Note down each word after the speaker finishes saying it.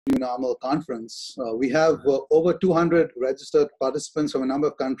New Normal conference. We have over 200 registered participants from a number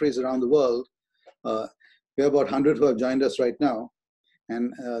of countries around the world. We have about 100 who have joined us right now,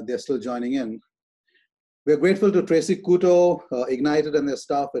 and they're still joining in. We're grateful to Tracy Couto, Ignited, and their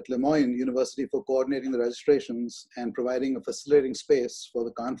staff at Le Moyne University for coordinating the registrations and providing a facilitating space for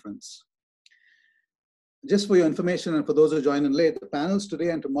the conference. Just for your information and for those who join in late, the panels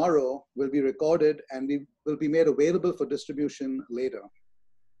today and tomorrow will be recorded and will be made available for distribution later.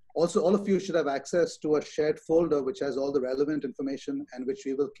 Also, all of you should have access to a shared folder which has all the relevant information and which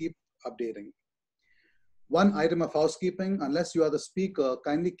we will keep updating. One item of housekeeping: unless you are the speaker,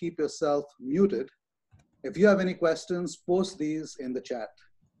 kindly keep yourself muted. If you have any questions, post these in the chat.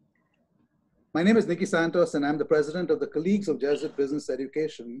 My name is Nicky Santos, and I'm the president of the Colleagues of Jesuit Business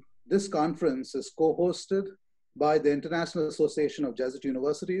Education. This conference is co-hosted by the International Association of Jesuit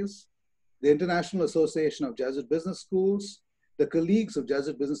Universities, the International Association of Jesuit Business Schools, the Colleagues of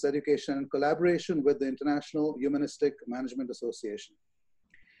Jesuit Business Education, in collaboration with the International Humanistic Management Association.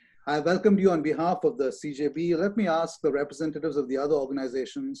 I welcome you on behalf of the CJBE. Let me ask the representatives of the other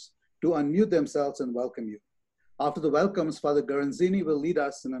organizations to unmute themselves and welcome you. After the welcomes, Father Garanzini will lead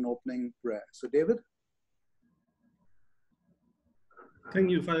us in an opening prayer. So, David? Thank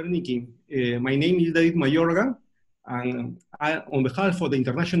you, Father Nicky. My name is David Mayorga, and on behalf of the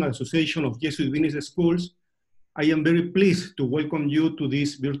International Association of Jesuit Business Schools, I am very pleased to welcome you to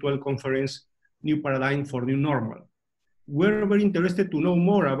this virtual conference, New Paradigm for New Normal. We're very interested to know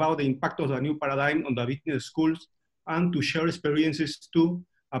more about the impact of the new paradigm on the business schools and to share experiences to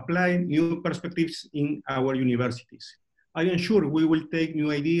apply new perspectives in our universities. I am sure we will take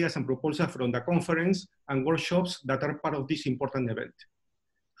new ideas and proposals from the conference and workshops that are part of this important event.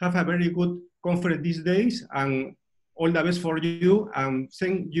 Have a very good conference these days, and all the best for you, and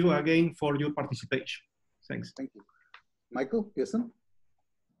thank you again for your participation. Thanks. Thank you. Michael Pearson?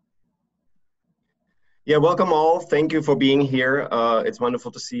 Yeah, welcome all. Thank you for being here. It's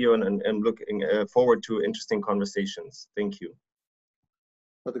wonderful to see you, and looking forward to interesting conversations. Thank you.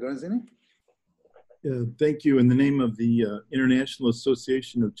 Father Garanzini? Thank you. In the name of the International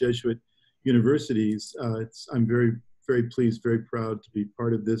Association of Jesuit Universities, I'm very, very pleased, very proud to be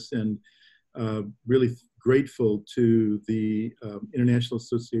part of this, and really grateful to the International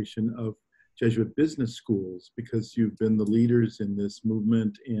Association of Jesuit Business Schools, because you've been the leaders in this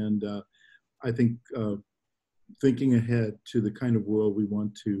movement, and I think thinking ahead to the kind of world we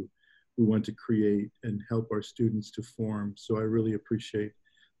want to create and help our students to form. So I really appreciate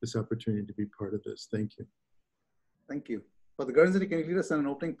this opportunity to be part of this. Thank you. Thank you. Father Garanzini, can you lead us in an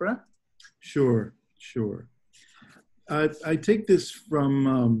opening prayer? Sure, sure. I take this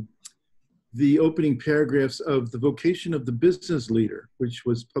from the opening paragraphs of The Vocation of the Business Leader, which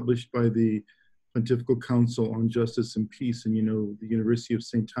was published by the Pontifical Council on Justice and Peace. And you know, the University of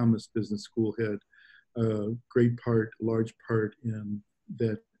St. Thomas Business School had a large part in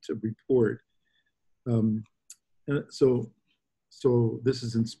that report. So this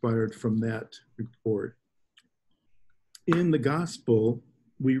is inspired from that report. In the gospel,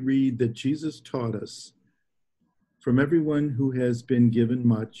 we read that Jesus taught us, "From everyone who has been given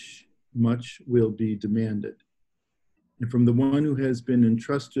much, much will be demanded. And from the one who has been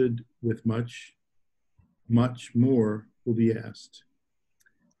entrusted with much, much more will be asked."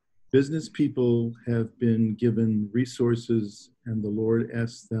 Business people have been given resources, and the Lord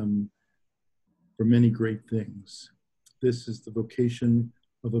asks them for many great things. This is the vocation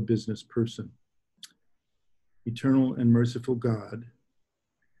of a business person. Eternal and merciful God,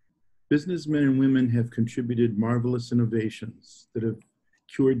 businessmen and women have contributed marvelous innovations that have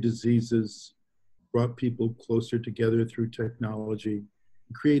cured diseases, brought people closer together through technology,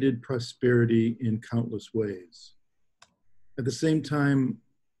 and created prosperity in countless ways. At the same time,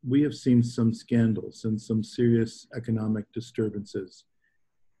 we have seen some scandals and some serious economic disturbances,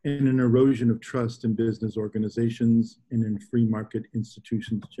 and an erosion of trust in business organizations and in free market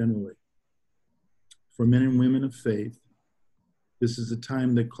institutions generally. For men and women of faith, this is a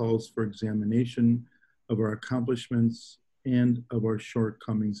time that calls for examination of our accomplishments and of our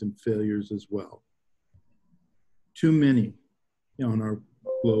shortcomings and failures as well. Too many on our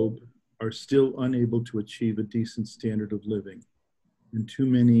globe are still unable to achieve a decent standard of living, and too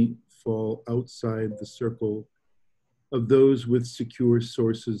many fall outside the circle of those with secure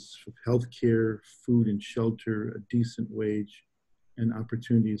sources of health care, food and shelter, a decent wage, and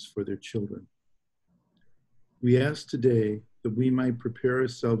opportunities for their children. We ask today that we might prepare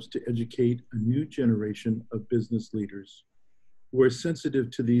ourselves to educate a new generation of business leaders who are sensitive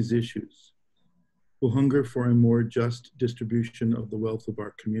to these issues, who hunger for a more just distribution of the wealth of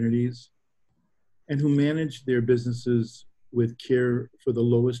our communities, and who manage their businesses with care for the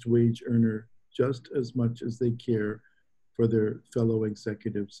lowest wage earner just as much as they care for their fellow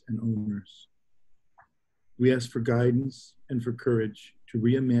executives and owners. We ask for guidance and for courage to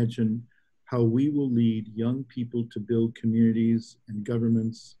reimagine how we will lead young people to build communities and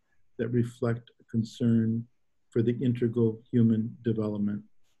governments that reflect a concern for the integral human development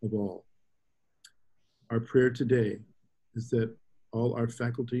of all. Our prayer today is that all our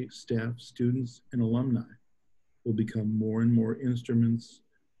faculty, staff, students, and alumni will become more and more instruments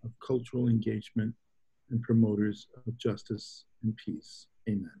of cultural engagement and promoters of justice and peace.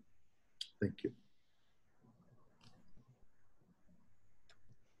 Amen. Thank you.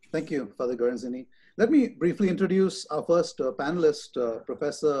 Thank you, Father Garanzini. Let me briefly introduce our first panelist,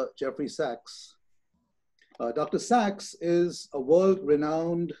 Professor Jeffrey Sachs. Dr. Sachs is a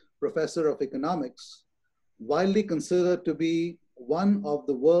world-renowned professor of economics, widely considered to be one of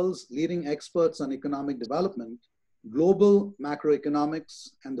the world's leading experts on economic development, global macroeconomics,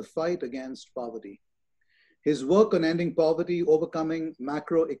 and the fight against poverty. His work on ending poverty, overcoming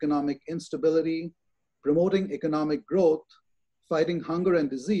macroeconomic instability, promoting economic growth, fighting hunger and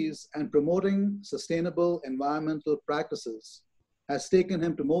disease, and promoting sustainable environmental practices has taken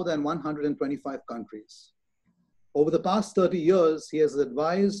him to more than 125 countries. Over the past 30 years, he has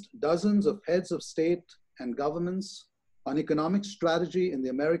advised dozens of heads of state and governments on economic strategy in the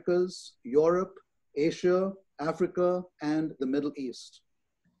Americas, Europe, Asia, Africa, and the Middle East.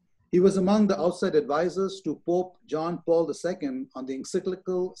 He was among the outside advisors to Pope John Paul II on the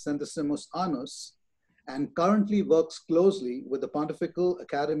encyclical Centesimus Annus, and currently works closely with the Pontifical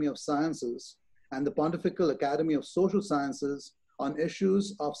Academy of Sciences and the Pontifical Academy of Social Sciences on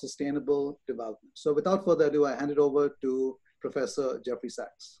issues of sustainable development. So without further ado, I hand it over to Professor Jeffrey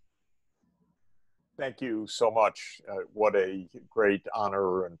Sachs. Thank you so much. What a great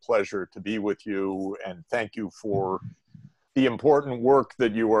honor and pleasure to be with you, and thank you for the important work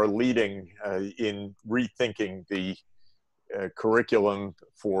that you are leading in rethinking the curriculum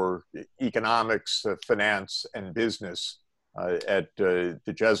for economics, finance, and business at the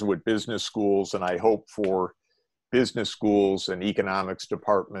Jesuit business schools, and I hope for business schools and economics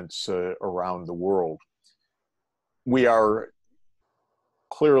departments around the world. We are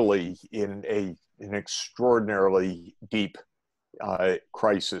clearly in an extraordinarily deep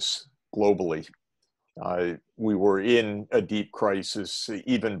crisis globally. We were in a deep crisis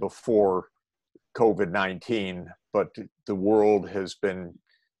even before COVID-19, but the world has been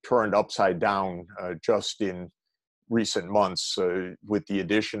turned upside down just in recent months with the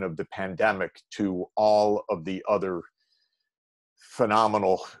addition of the pandemic to all of the other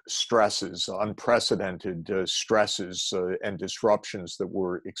phenomenal stresses, unprecedented stresses and disruptions that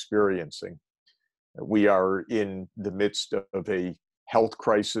we're experiencing. We are in the midst of a health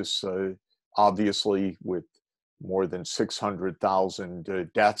crisis, obviously, with more than 600,000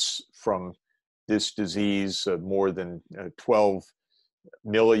 deaths from this disease, more than 12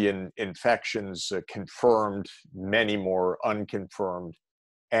 million infections confirmed, many more unconfirmed,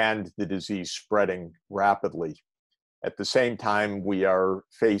 and the disease spreading rapidly. At the same time, we are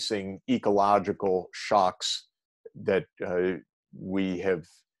facing ecological shocks that we have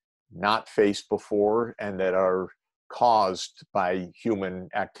not faced before and that are caused by human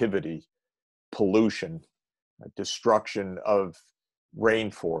activity, pollution, destruction of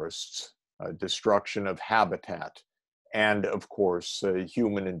rainforests, destruction of habitat, and of course,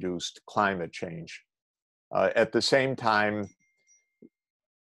 human-induced climate change. At the same time,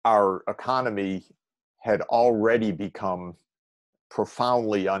 our economy had already become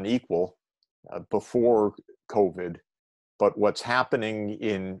profoundly unequal before COVID, but what's happening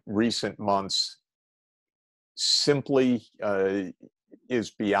in recent months simply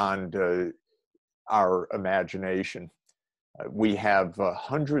is beyond our imagination. We have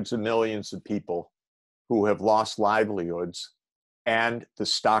hundreds of millions of people who have lost livelihoods, and the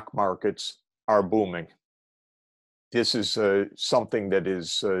stock markets are booming. This is something that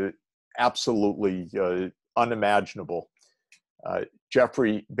is absolutely unimaginable.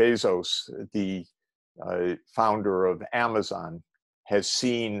 Jeffrey Bezos, the founder of Amazon, has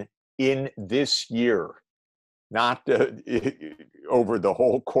seen in this year, not over the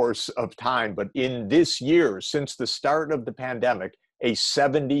whole course of time, but in this year, since the start of the pandemic, a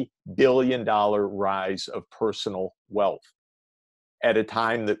 $70 billion rise of personal wealth at a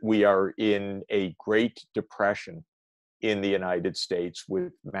time that we are in a Great Depression in the United States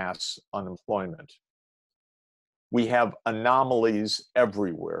with mass unemployment. We have anomalies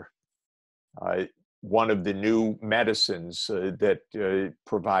everywhere. One of the new medicines that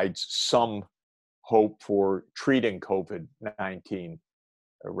provides some hope for treating COVID-19,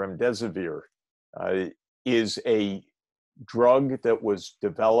 remdesivir, is a drug that was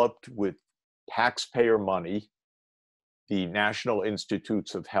developed with taxpayer money, the National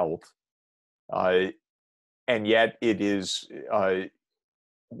Institutes of Health, and yet it is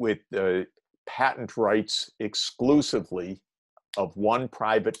with patent rights exclusively of one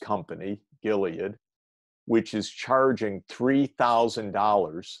private company, Gilead, which is charging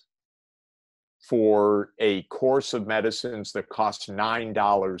 $3,000 for a course of medicines that costs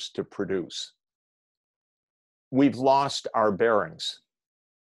 $9 to produce. We've lost our bearings.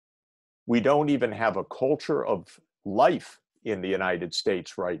 We don't even have a culture of life in the United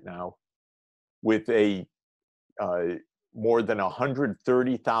States right now, with a more than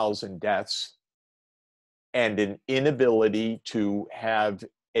 130,000 deaths and an inability to have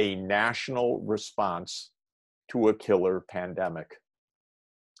a national response to a killer pandemic.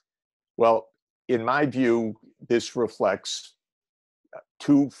 Well, in my view, this reflects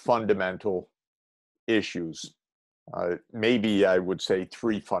two fundamental issues. Maybe I would say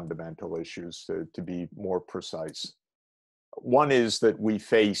three fundamental issues to be more precise. One is that we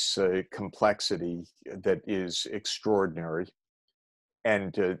face a complexity that is extraordinary,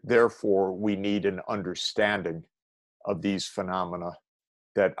 and therefore we need an understanding of these phenomena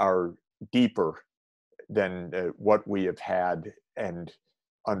that are deeper than what we have had and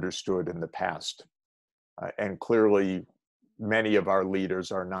understood in the past. And clearly, many of our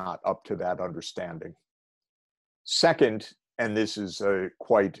leaders are not up to that understanding. Second, and this is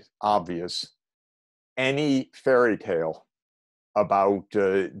quite obvious, any fairy tale about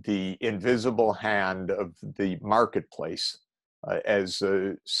the invisible hand of the marketplace as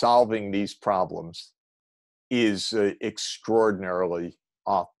solving these problems is extraordinarily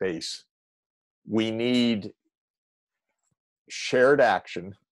off base. We need shared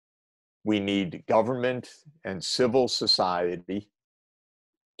action. We need government and civil society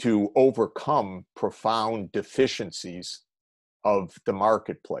to overcome profound deficiencies of the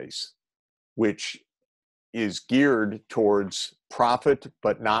marketplace, which is geared towards profit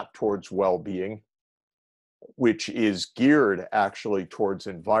but not towards well-being, which is geared actually towards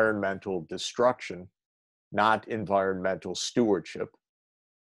environmental destruction, not environmental stewardship,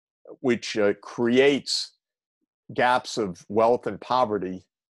 which creates gaps of wealth and poverty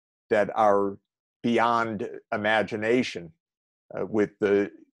that are beyond imagination. With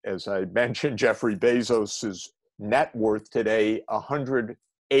the, as I mentioned, Jeffrey Bezos's net worth today,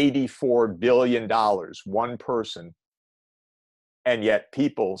 $184 billion, one person, and yet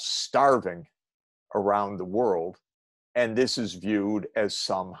people starving around the world, and this is viewed as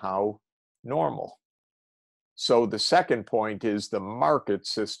somehow normal. So the second point is the market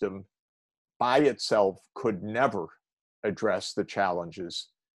system by itself could never address the challenges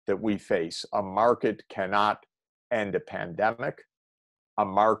that we face. A market cannot end a pandemic. A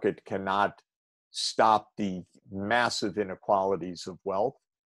market cannot stop the massive inequalities of wealth.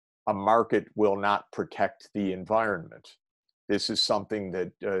 A market will not protect the environment. This is something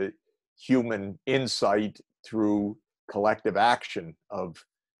that human insight through collective action of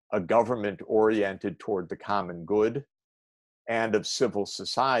a government oriented toward the common good and of civil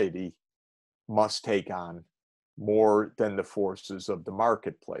society must take on more than the forces of the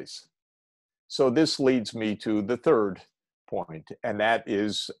marketplace. So this leads me to the third point, and that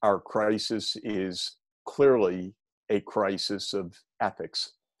is our crisis is clearly a crisis of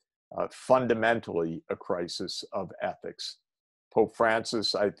ethics, fundamentally a crisis of ethics. Pope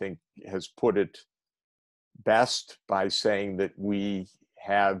Francis, I think, has put it best by saying that we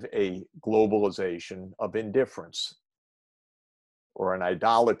have a globalization of indifference or an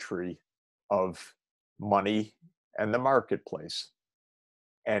idolatry of money and the marketplace.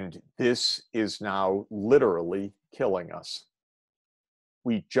 And this is now literally killing us.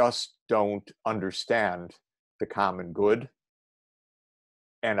 We just don't understand the common good.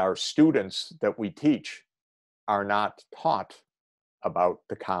 And our students that we teach are not taught about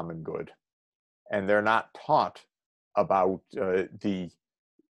the common good. And they're not taught about the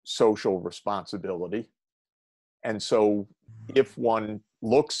social responsibility. And so if one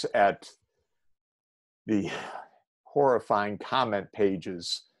looks at the horrifying comment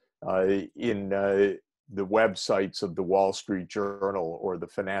pages in the websites of the Wall Street Journal or the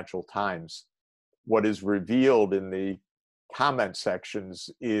Financial Times, what is revealed in the comment sections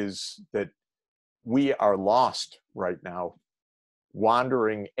is that we are lost right now,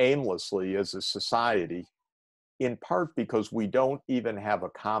 wandering aimlessly as a society, in part because we don't even have a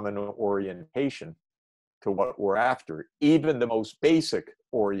common orientation to what we're after. Even the most basic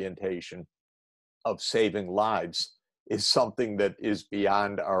orientation of saving lives is something that is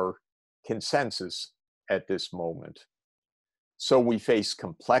beyond our consensus at this moment. So we face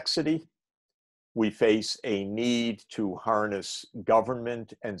complexity, we face a need to harness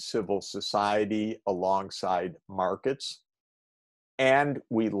government and civil society alongside markets, and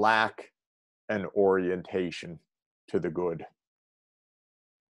we lack an orientation to the good.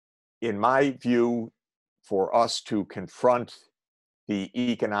 In my view, for us to confront the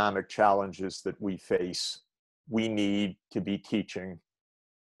economic challenges that we face, we need to be teaching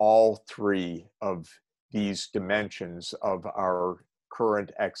all three of these dimensions of our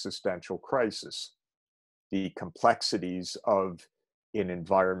current existential crisis. The complexities of an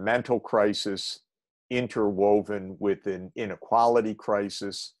environmental crisis interwoven with an inequality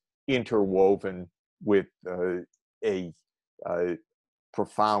crisis, interwoven with a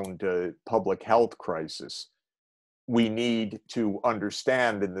profound public health crisis. We need to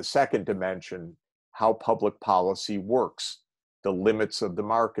understand in the second dimension how public policy works, the limits of the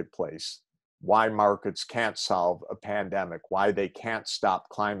marketplace, why markets can't solve a pandemic, why they can't stop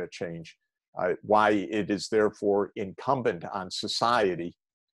climate change, why it is therefore incumbent on society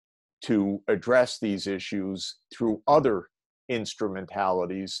to address these issues through other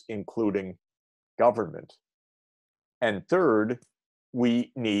instrumentalities, including government. And third,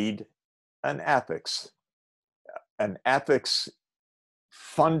 we need an ethics. An ethics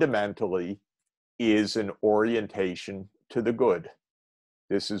fundamentally is an orientation to the good.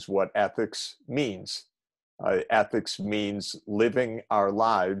 This is what ethics means. Ethics means living our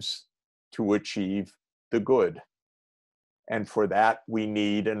lives to achieve the good. And for that, we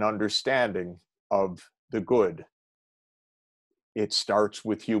need an understanding of the good. It starts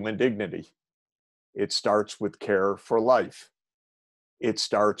with human dignity. It starts with care for life. It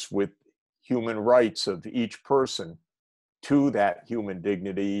starts with human rights of each person to that human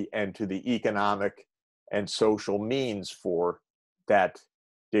dignity and to the economic and social means for that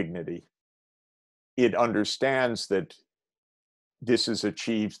dignity. It understands that this is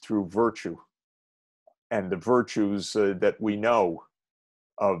achieved through virtue, and the virtues that we know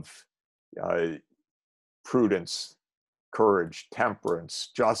of prudence, courage, temperance,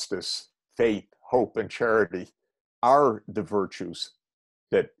 justice, faith, hope, and charity are the virtues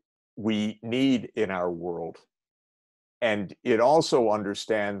that we need in our world. And it also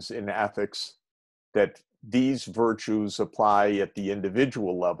understands in ethics that these virtues apply at the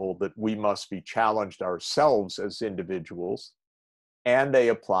individual level, that we must be challenged ourselves as individuals, and they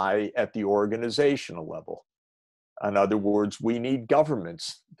apply at the organizational level. In other words, we need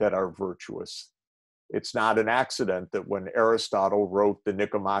governments that are virtuous. It's not an accident that when Aristotle wrote the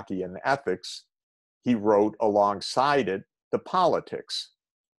Nicomachean Ethics, he wrote alongside it the Politics,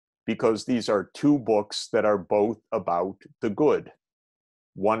 because these are two books that are both about the good.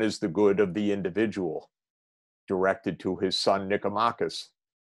 One is the good of the individual, directed to his son Nicomachus,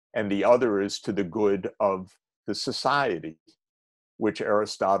 and the other is to the good of the society, which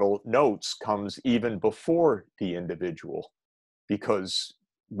Aristotle notes comes even before the individual, because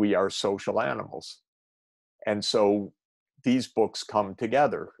we are social animals. And so these books come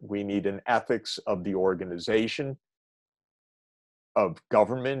together. We need an ethics of the organization, of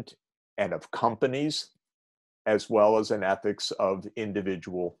government, and of companies, as well as an ethics of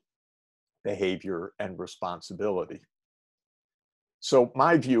individual behavior and responsibility. So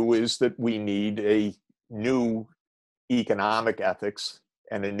my view is that we need a new economic ethics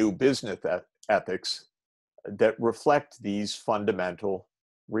and a new business ethics that reflect these fundamental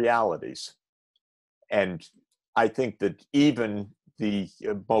realities. And I think that even the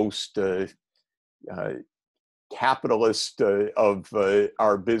most capitalist of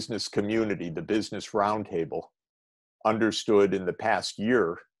our business community, the Business Roundtable, understood in the past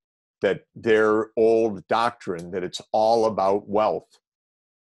year that their old doctrine that it's all about wealth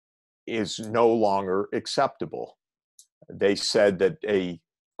is no longer acceptable. They said that a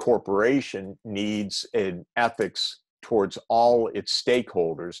corporation needs an ethics towards all its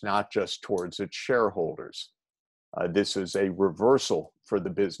stakeholders, not just towards its shareholders. This is a reversal for the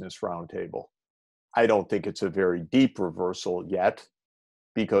Business Roundtable. I don't think it's a very deep reversal yet,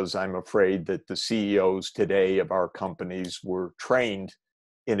 because I'm afraid that the CEOs today of our companies were trained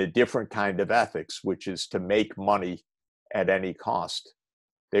in a different kind of ethics, which is to make money at any cost.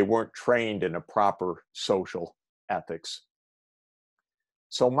 They weren't trained in a proper social ethics.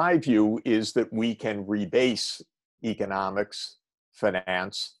 So my view is that we can rebase economics,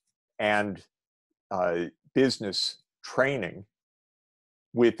 finance, and business training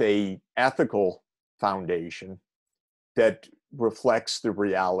with an ethical foundation that reflects the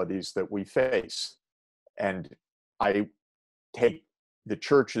realities that we face. And I take the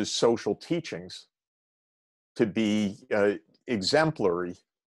church's social teachings to be exemplary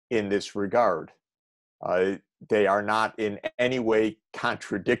in this regard. they are not in any way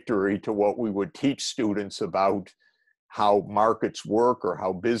contradictory to what we would teach students about how markets work or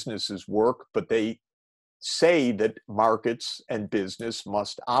how businesses work, but they say that markets and business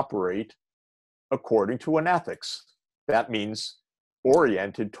must operate according to an ethics. That means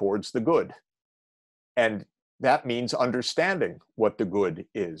oriented towards the good. And that means understanding what the good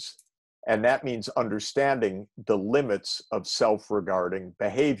is. And that means understanding the limits of self-regarding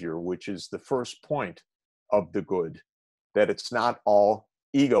behavior, which is the first point of the good, that it's not all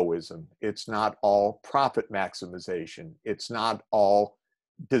egoism, it's not all profit maximization, it's not all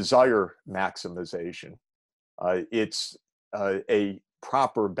desire maximization. It's a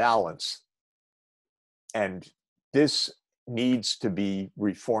proper balance. And this needs to be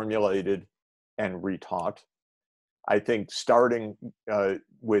reformulated and retaught. I think starting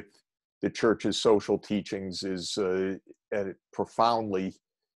with the church's social teachings is a profoundly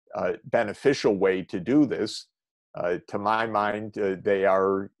beneficial way to do this. To my mind, they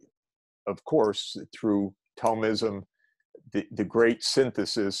are, of course, through Thomism, the great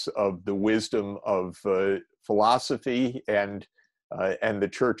synthesis of the wisdom of philosophy and the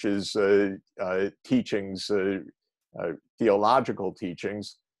church's teachings, theological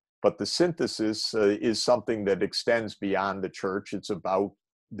teachings. But the synthesis is something that extends beyond the church. It's about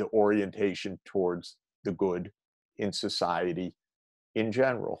the orientation towards the good in society in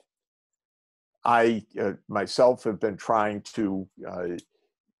general. I myself have been trying to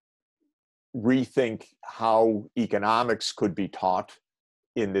rethink how economics could be taught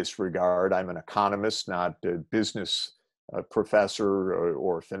in this regard. I'm an economist, not a business professor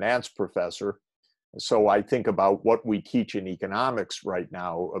or finance professor. So I think about what we teach in economics right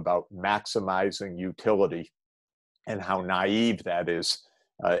now about maximizing utility and how naive that is,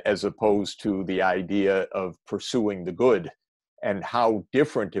 as opposed to the idea of pursuing the good, and how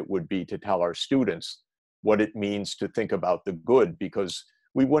different it would be to tell our students what it means to think about the good, because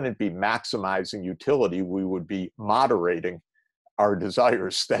we wouldn't be maximizing utility, we would be moderating our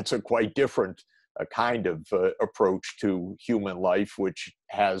desires. That's a quite different kind of approach to human life, which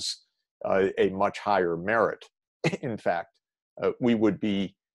has a much higher merit. In fact, we would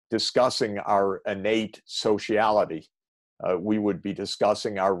be discussing our innate sociality. We would be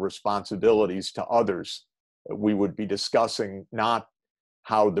discussing our responsibilities to others. We would be discussing not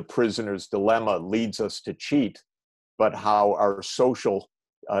how the prisoner's dilemma leads us to cheat, but how our social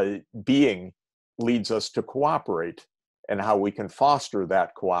being leads us to cooperate and how we can foster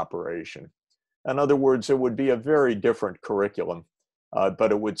that cooperation. In other words, it would be a very different curriculum,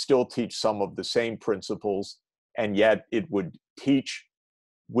 but it would still teach some of the same principles, and yet it would teach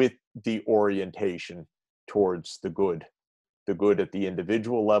with the orientation towards the good at the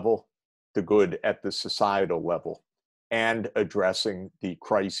individual level, the good at the societal level, and addressing the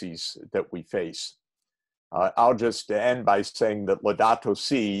crises that we face. I'll just end by saying that Laudato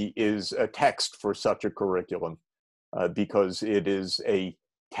Si is a text for such a curriculum because it is a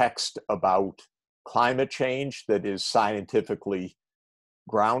text about climate change that is scientifically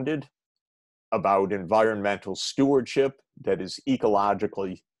grounded, about environmental stewardship that is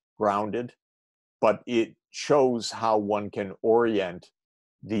ecologically grounded, but it shows how one can orient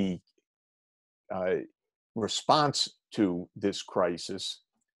the response to this crisis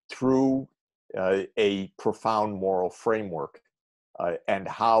through a profound moral framework, and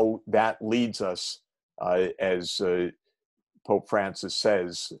how that leads us, as Pope Francis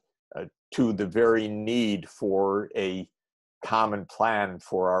says, to the very need for a common plan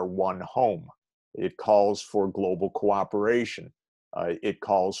for our one home. It calls for global cooperation. It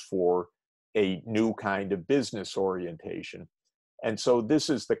calls for a new kind of business orientation. And so this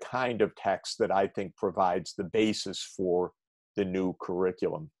is the kind of text that I think provides the basis for the new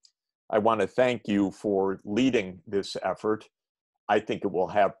curriculum. I want to thank you for leading this effort. I think it will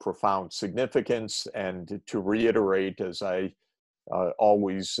have profound significance, and to reiterate, as I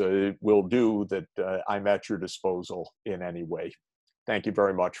always will do, that I'm at your disposal in any way. Thank you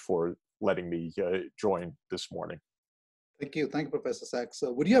very much for letting me join this morning. Thank you, Professor Sachs.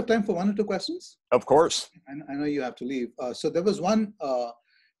 Would you have time for one or two questions? Of course. I know you have to leave. So there was one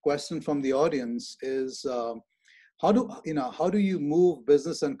question from the audience: is how do you move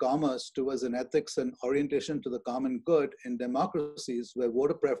business and commerce towards an ethics and orientation to the common good in democracies where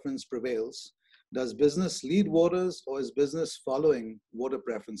voter preference prevails? Does business lead voters, or is business following voter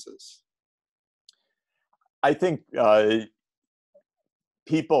preferences? I think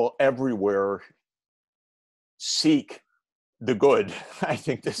people everywhere seek the good. I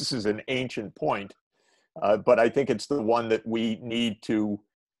think this is an ancient point, but I think it's the one that we need to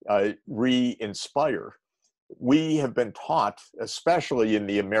re-inspire. We have been taught, especially in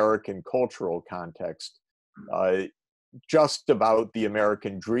the American cultural context, just about the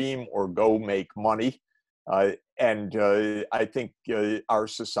American dream or go make money. And I think our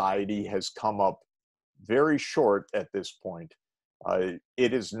society has come up very short at this point.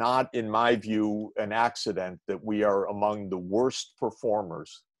 It is not, in my view, an accident that we are among the worst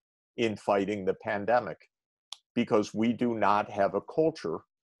performers in fighting the pandemic, because we do not have a culture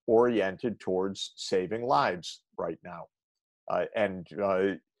oriented towards saving lives right now. And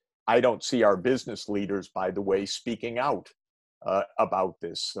I don't see our business leaders, by the way, speaking out about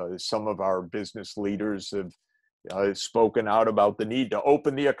this. Some of our business leaders have spoken out about the need to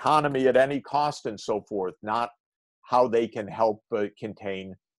open the economy at any cost and so forth, not how they can help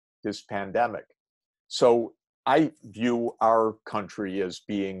contain this pandemic. So I view our country as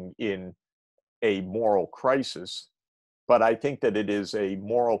being in a moral crisis, but I think that it is a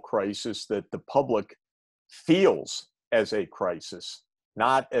moral crisis that the public feels as a crisis,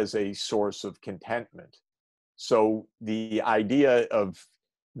 not as a source of contentment. So the idea of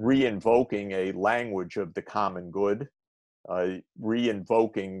re-invoking a language of the common good,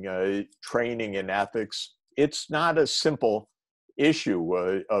 re-invoking training in ethics, it's not a simple issue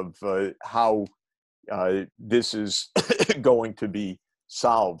of how this is going to be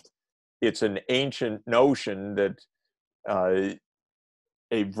solved. It's an ancient notion that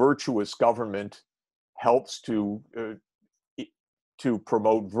a virtuous government helps to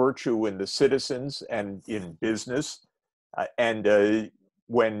promote virtue in the citizens and in business. And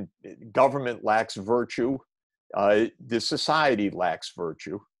when government lacks virtue, the society lacks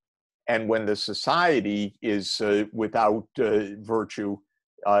virtue. And when the society is without virtue,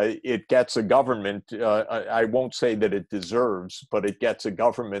 it gets a government, I won't say that it deserves, but it gets a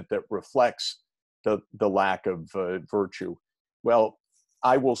government that reflects the lack of virtue. Well,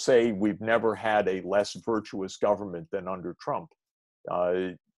 I will say we've never had a less virtuous government than under Trump.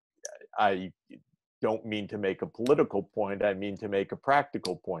 I don't mean to make a political point, I mean to make a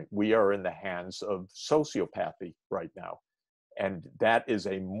practical point. We are in the hands of sociopathy right now. And that is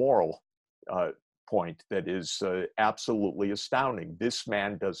a moral point that is absolutely astounding. This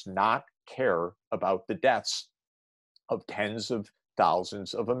man does not care about the deaths of tens of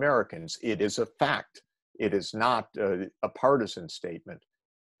thousands of Americans. It is a fact. It is not a partisan statement.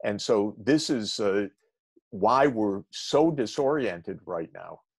 And so this is why we're so disoriented right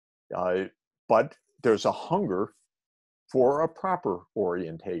now. But there's a hunger for a proper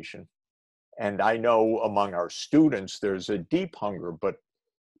orientation. And I know among our students, there's a deep hunger, but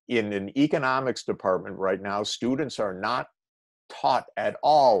in an economics department right now, students are not taught at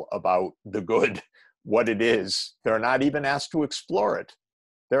all about the good, what it is. They're not even asked to explore it.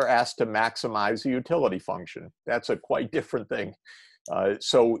 They're asked to maximize the utility function. That's a quite different thing.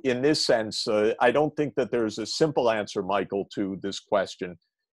 So in this sense, I don't think that there's a simple answer, Michael, to this question,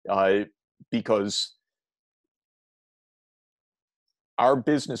 because our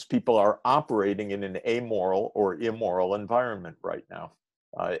business people are operating in an amoral or immoral environment right now.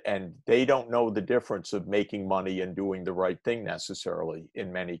 And they don't know the difference of making money and doing the right thing necessarily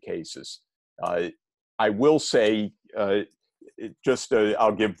in many cases. I will say,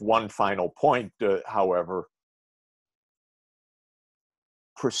 I'll give one final point, however.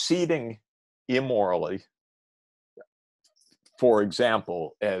 Proceeding immorally, for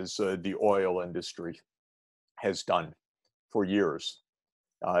example, as the oil industry has done for years,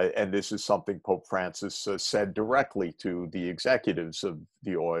 and this is something Pope Francis said directly to the executives of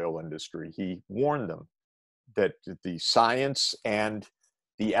the oil industry. He warned them that the science and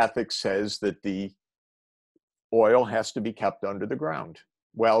the ethics says that the oil has to be kept under the ground.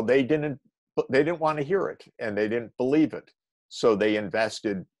 Well, they didn't want to hear it, and they didn't believe it. So they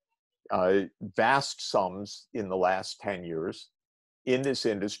invested vast sums in the last 10 years in this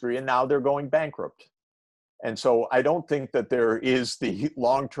industry, and now they're going bankrupt. And so I don't think that there is the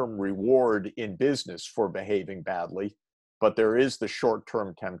long-term reward in business for behaving badly, but there is the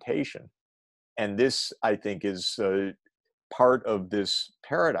short-term temptation. And this, I think, is part of this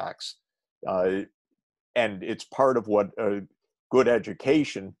paradox. And it's part of what good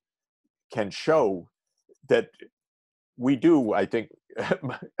education can show, that we do, I think,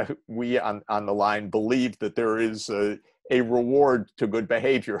 we on the line believe that there is a reward to good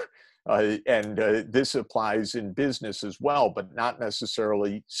behavior. And this applies in business as well, but not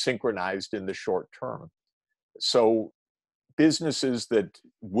necessarily synchronized in the short term. So businesses that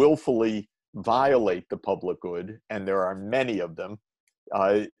willfully violate the public good, and there are many of them,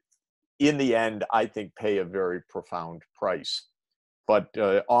 in the end, I think pay a very profound price. But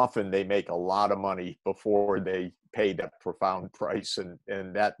often they make a lot of money before they pay that profound price, and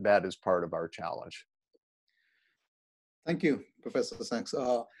that is part of our challenge. Thank you, Professor Sachs.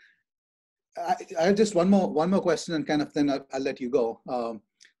 I have just one more question, and kind of then I'll let you go.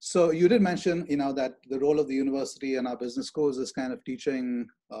 So you did mention, that the role of the university and our business schools is kind of teaching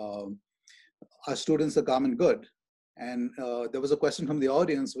our students the common good. And there was a question from the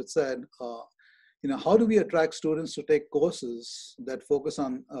audience which said, how do we attract students to take courses that focus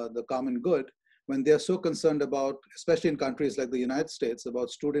on the common good when they're so concerned about, especially in countries like the United States, about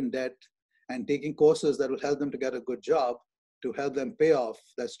student debt and taking courses that will help them to get a good job to help them pay off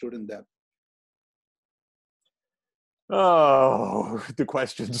that student debt? Oh, the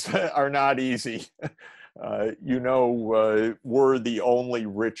questions are not easy. We're the only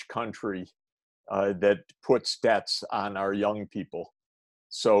rich country that puts debts on our young people.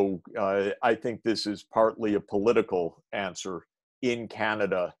 So I think this is partly a political answer. In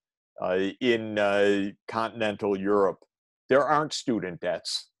Canada, in continental Europe, there aren't student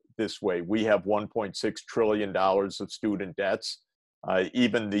debts this way. We have $1.6 trillion of student debts.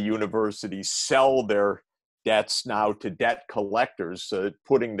 Even the universities sell their debts now to debt collectors,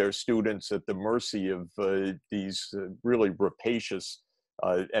 putting their students at the mercy of these really rapacious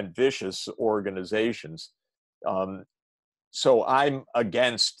and vicious organizations. So I'm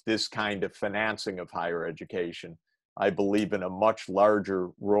against this kind of financing of higher education. I believe in a much larger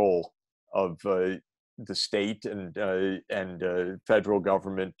role of the state and federal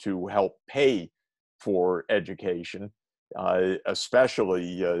government to help pay for education,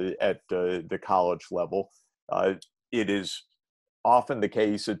 especially at the college level. It is often the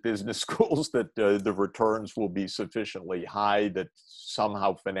case at business schools that the returns will be sufficiently high that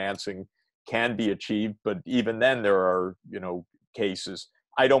somehow financing can be achieved, but even then there are cases.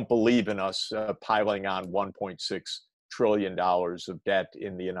 I don't believe in us piling on $1.6 trillion of debt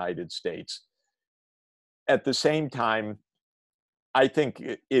in the United States. At the same time, I think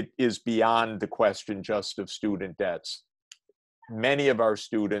it is beyond the question just of student debts. Many of our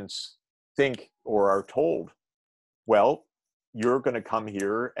students think or are told, well, you're going to come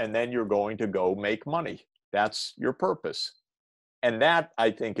here and then you're going to go make money. That's your purpose. And that,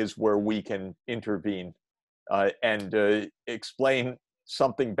 I think, is where we can intervene and explain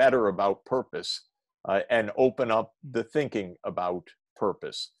something better about purpose and open up the thinking about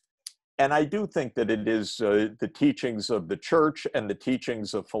purpose. And I do think that it is the teachings of the church and the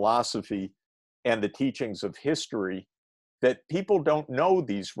teachings of philosophy and the teachings of history that people don't know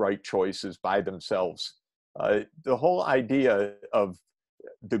these right choices by themselves. The whole idea of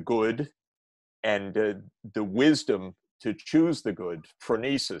the good and the wisdom to choose the good,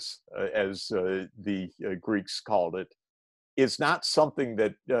 phronesis, as the Greeks called it, is not something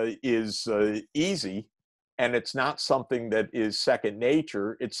that is easy, and it's not something that is second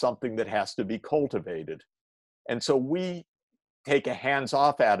nature. It's something that has to be cultivated. And so we take a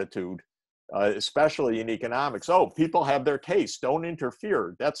hands-off attitude, especially in economics. Oh, people have their tastes, don't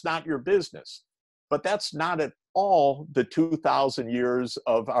interfere. That's not your business. But that's not at all the 2,000 years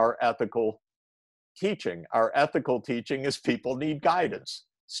of our ethical teaching. Our ethical teaching is people need guidance.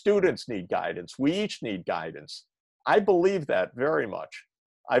 Students need guidance. We each need guidance. I believe that very much.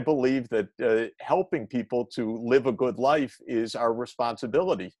 I believe that helping people to live a good life is our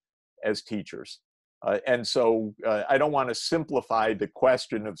responsibility as teachers. And so I don't want to simplify the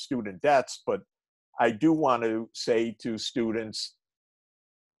question of student debts, but I do want to say to students,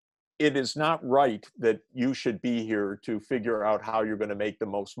 it is not right that you should be here to figure out how you're going to make the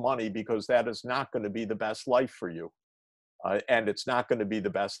most money, because that is not going to be the best life for you. And it's not going to be the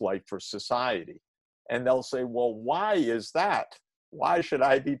best life for society. And they'll say, well, why is that? Why should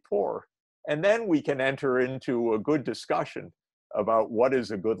I be poor? And then we can enter into a good discussion about what is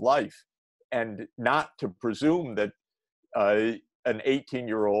a good life, and not to presume that an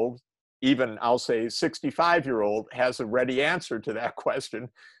 18-year-old, even I'll say 65-year-old, has a ready answer to that question.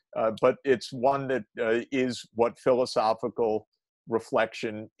 But it's one that is what philosophical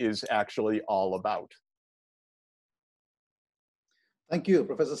reflection is actually all about. Thank you,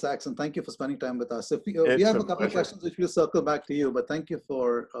 Professor Sachs, and thank you for spending time with us. If we have a couple of questions which we'll circle back to you, but thank you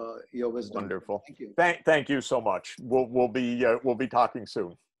for your wisdom. Wonderful. Thank you. Thank you so much. We'll be talking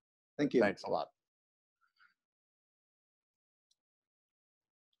soon. Thank you. Thanks a lot.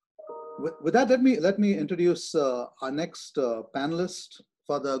 With that, let me introduce our next panelist,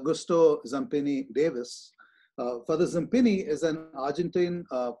 Father Augusto Zampini Davis. Father Zampini is an Argentine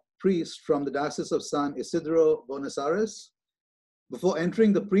priest from the Diocese of San Isidro, Buenos Aires. Before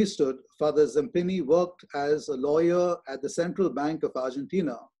entering the priesthood, Father Zampini worked as a lawyer at the Central Bank of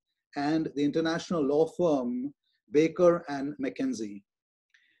Argentina and the international law firm Baker and McKenzie.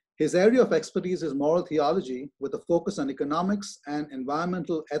 His area of expertise is moral theology with a focus on economics and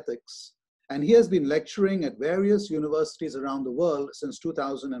environmental ethics, and he has been lecturing at various universities around the world since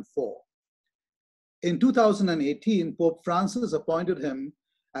 2004. In 2018, Pope Francis appointed him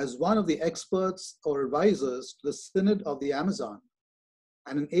as one of the experts or advisors to the Synod of the Amazon,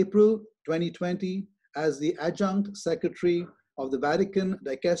 and in April 2020, as the adjunct secretary of the Vatican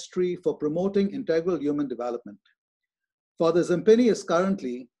Dicastery for Promoting Integral Human Development. Father Zampini is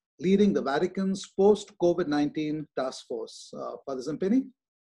currently leading the Vatican's post-COVID-19 task force. Father Zampini?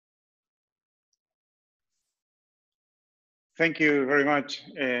 Thank you very much,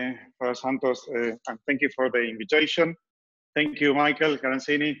 Father Santos, and thank you for the invitation. Thank you, Michael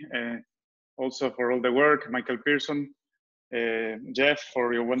Garanzini, also for all the work, Michael Pearson, Jeff,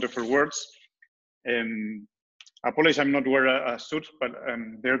 for your wonderful words. Apologies, I'm not wearing a suit, but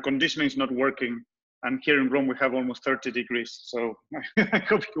the air conditioning is not working. And here in Rome, we have almost 30 degrees, so I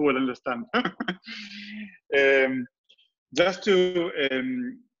hope you will understand. Just to,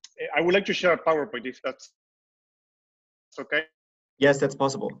 I would like to share a PowerPoint if that's okay. Yes, that's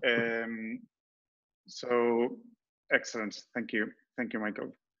possible. So, excellent. Thank you. Thank you,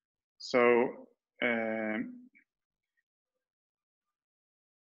 Michael. So, can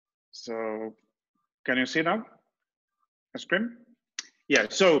you see now a screen? Yeah,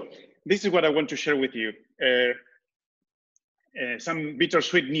 so this is what I want to share with you. Some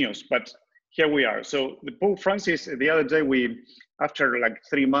bittersweet news, but here we are. So the Pope Francis, the other day, after like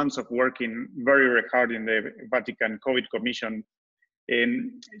 3 months of working very, very hard in the Vatican COVID Commission,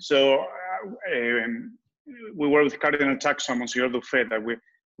 we were with Cardinal Taxon, Monsignor Dufay, that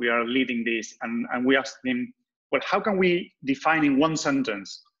we are leading this, and we asked him, well, how can we define in one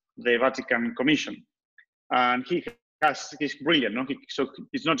sentence the Vatican Commission? And he's brilliant, no? So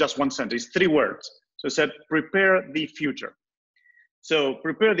it's not just one sentence, it's 3 words. So he said, prepare the future. So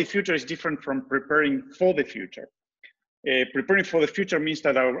prepare the future is different from preparing for the future. Preparing for the future means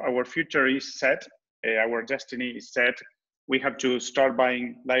that our future is set, our destiny is set. We have to start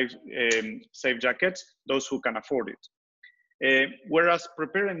buying life-safe jackets, those who can afford it. Whereas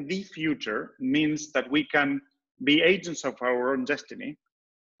preparing the future means that we can be agents of our own destiny,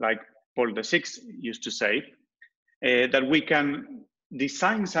 like Paul VI used to say, that we can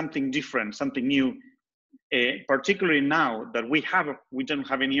design something different, something new, particularly now that we don't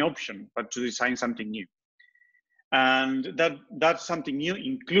have any option but to design something new. And that something new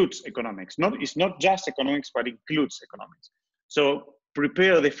includes economics. It's not just economics, but includes economics. So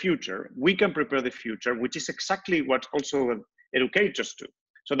prepare the future. We can prepare the future, which is exactly what also educators do.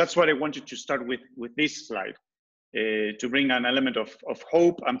 So that's what I wanted to start with this slide, to bring an element of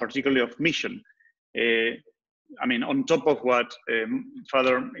hope and particularly of mission. I mean, on top of what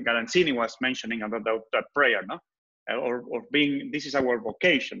Father Garanzini was mentioning about that prayer, no? Or being, this is our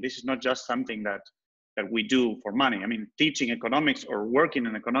vocation. This is not just something that we do for money. I mean, teaching economics or working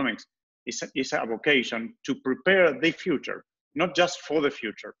in economics is a vocation to prepare the future, not just for the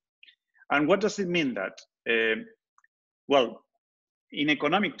future. And what does it mean that? Well, in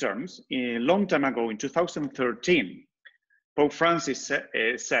economic terms, a long time ago, in 2013, Pope Francis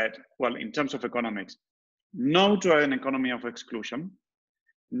said, well, in terms of economics, no to an economy of exclusion,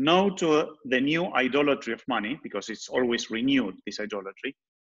 no to the new idolatry of money, because it's always renewed, this idolatry,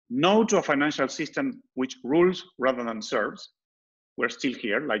 no to a financial system which rules rather than serves. We're still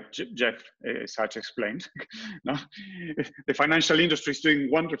here, like Jeff Sachs explained. No? The financial industry is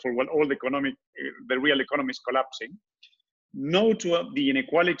doing wonderful while all the real economy is collapsing. No to the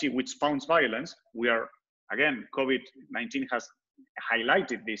inequality which spawns violence. We are, again, COVID-19 has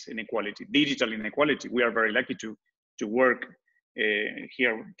highlighted this inequality, digital inequality. We are very lucky to work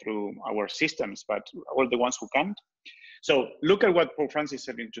here through our systems, but all the ones who can't. So look at what Pope Francis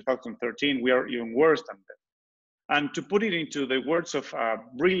said in 2013. We are even worse than that. And to put it into the words of a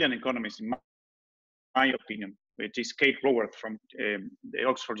brilliant economist, in my opinion, which is Kate Raworth from the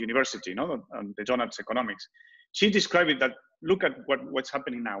Oxford University, on the Donald's Economics. She described it that, look at what's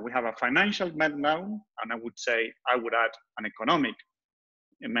happening now. We have a financial meltdown, and I would add an economic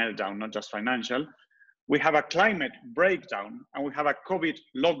meltdown, not just financial. We have a climate breakdown, and we have a COVID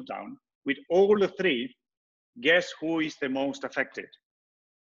lockdown. With all the 3, guess who is the most affected?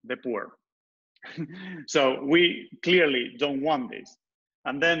 The poor. So we clearly don't want this.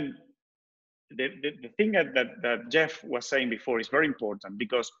 And then the thing that Jeff was saying before is very important,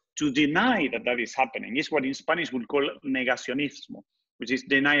 because to deny that is happening is what in Spanish we call negacionismo, which is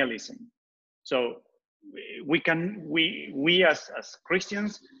denialism. So we as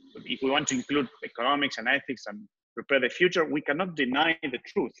Christians, if we want to include economics and ethics and prepare the future, we cannot deny the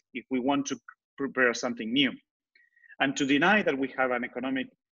truth if we want to prepare something new. And to deny that we have an economic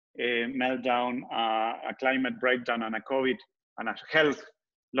meltdown, a climate breakdown, and a COVID and a health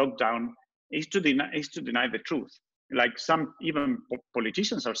lockdown is to deny the truth. Like some even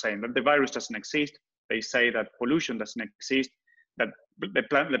politicians are saying that the virus doesn't exist, They say that pollution doesn't exist, that the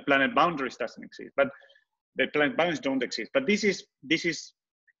planet boundaries doesn't exist, but the planet boundaries don't exist. But this is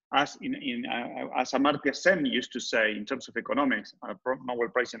as as Amartya Sen used to say in terms of economics, Nobel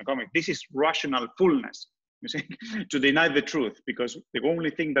Prize in economics, this is rational fullness. You see, to deny the truth, because the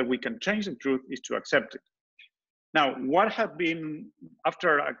only thing that we can change the truth is to accept it. Now, what have been,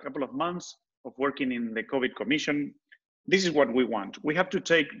 after a couple of months of working in the COVID Commission, this is what we want. We have to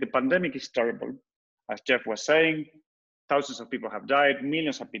take, the pandemic is terrible. As Jeff was saying, thousands of people have died,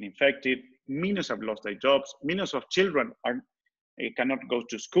 millions have been infected, millions have lost their jobs, millions of children cannot go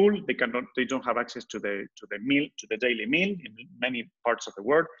to school, they don't have access to the daily meal in many parts of the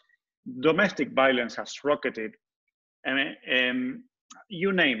world. Domestic violence has rocketed, and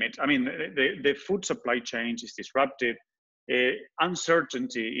you name it. I mean, the food supply chain is disrupted,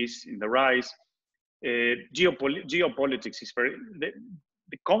 uncertainty is in the rise, geopolitics is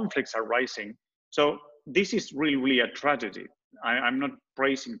the conflicts are rising. So this is really a tragedy. I'm not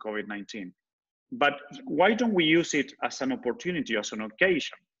praising COVID-19, but why don't we use it as an opportunity, as an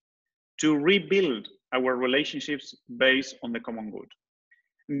occasion, to rebuild our relationships based on the common good?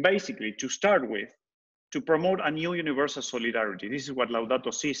 Basically, to start with, to promote a new universal solidarity. This is what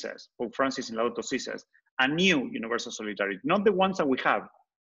Laudato Si says, Pope Francis in Laudato Si says, a new universal solidarity, not the ones that we have.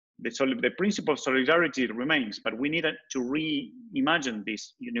 The principle of solidarity remains, but we need to reimagine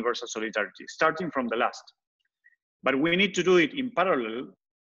this universal solidarity, starting from the last. But we need to do it in parallel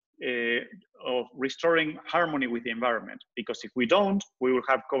of restoring harmony with the environment, because if we don't, we will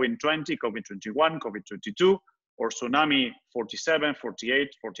have COVID-20, COVID-21, COVID-22, or tsunami 47,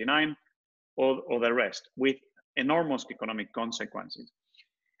 48, 49, or the rest, with enormous economic consequences.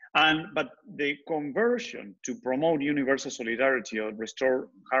 But the conversion to promote universal solidarity or restore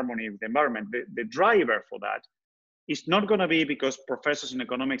harmony with the environment, the driver for that is not going to be because professors in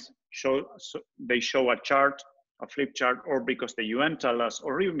economics show a chart, a flip chart, or because the UN tell us,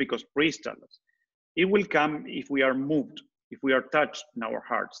 or even because priests tell us. It will come if we are moved, if we are touched in our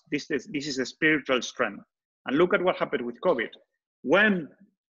hearts. This is a spiritual strength. And look at what happened with COVID. When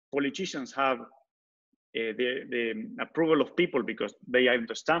politicians have the approval of people because they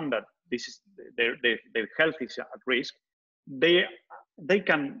understand that this is their health is at risk, they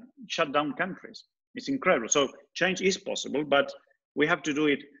can shut down countries. It's incredible. So change is possible, but we have to do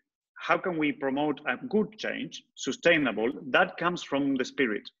it. How can we promote a good change, sustainable? That comes from the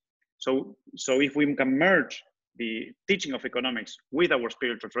spirit. So if we can merge the teaching of economics with our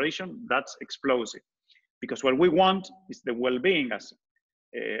spiritual tradition, that's explosive. Because what we want is the well-being, as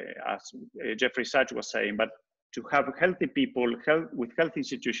Jeffrey Sachs was saying, but to have healthy people, with healthy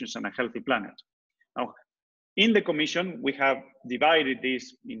institutions and a healthy planet. Now, in the Commission, we have divided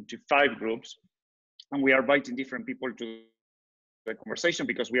this into 5 groups, and we are inviting different people to the conversation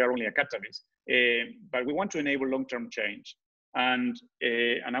because we are only a catalyst. But we want to enable long-term change. And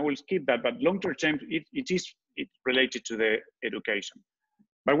I will skip that, but long-term change, it's related to the education.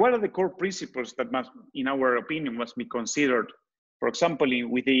 But what are the core principles that must, in our opinion, must be considered, for example,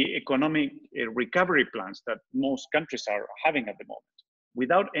 with the economic recovery plans that most countries are having at the moment,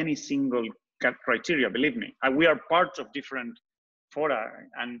 without any single criteria, believe me. And we are part of different fora,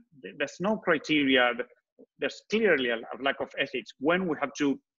 and there's no criteria. There's clearly a lack of ethics when we have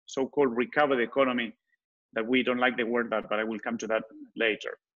to so-called recover the economy, that we don't like the word that, but I will come to that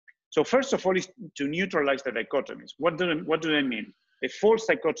later. So first of all is to neutralize the dichotomies. What do they mean? A false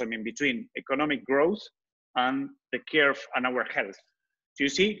dichotomy between economic growth and the care and our health. Do you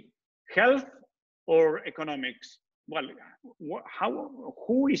see, health or economics? Well,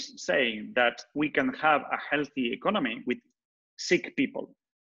 who is saying that we can have a healthy economy with sick people?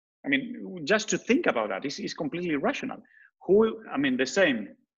 I mean, just to think about that is completely irrational. The same.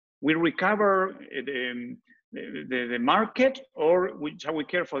 We recover the market, or shall we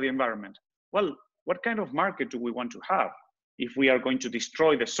care for the environment? Well, what kind of market do we want to have if we are going to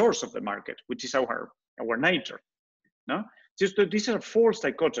destroy the source of the market, which is our nature? No, these are false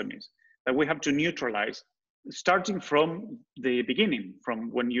dichotomies that we have to neutralize, starting from the beginning,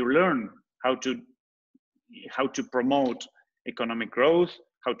 from when you learn how to promote economic growth,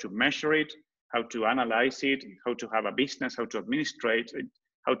 how to measure it, how to analyze it, how to have a business, how to administrate it,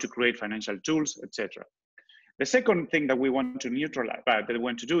 how to create financial tools, etc. The second thing that we want to neutralize, that we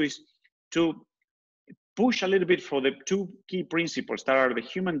want to do, is to push a little bit for the 2 key principles that are the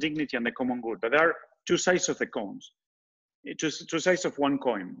human dignity and the common good, that are 2 sides of the coins, 2 sides of one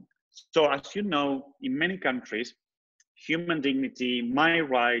coin. So as you know, in many countries, human dignity, my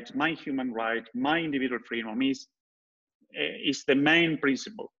right, my human right, my individual freedom is the main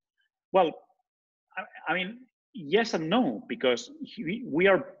principle. Well, I mean, yes and no, because we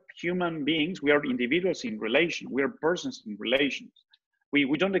are human beings, we are individuals in relation, we are persons in relations.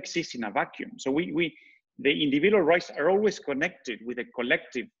 We don't exist in a vacuum. So the individual rights are always connected with the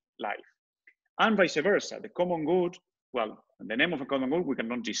collective life, and vice versa. The common good, well, in the name of a common good, we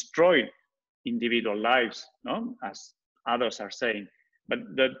cannot destroy individual lives, no, as others are saying. But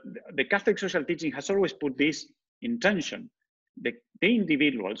the Catholic social teaching has always put this in tension. The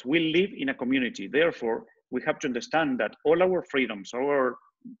individuals will live in a community. Therefore, we have to understand that all our freedoms, our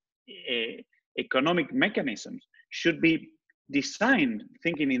economic mechanisms should be designed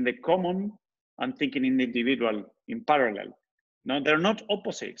thinking in the common and thinking in the individual in parallel. No, they're not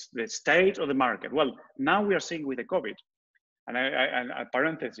opposites, the state or the market. Well, now we are seeing with the COVID, and a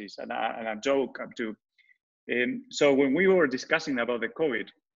parenthesis and a joke up to. So when we were discussing about the COVID,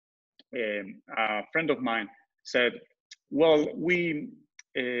 a friend of mine said, well,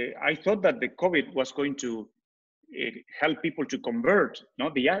 I thought that the COVID was going to help people to convert,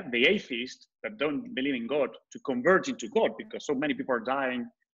 not the atheists that don't believe in God, to convert into God, because so many people are dying.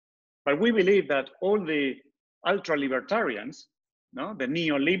 But we believe that all the ultra-libertarians, no, the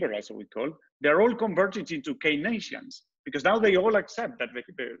neoliberals, as we call, they're all converted into Keynesians, because now they all accept that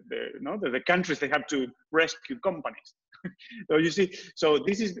the countries, they have to rescue companies. So you see, so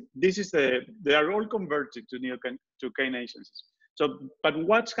they are all converted to Keynesians. So, but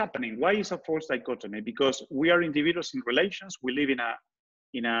what's happening? Why is a false dichotomy? Because we are individuals in relations. We live in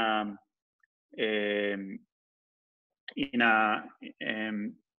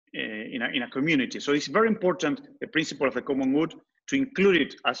a community. So it's very important, the principle of the common good, to include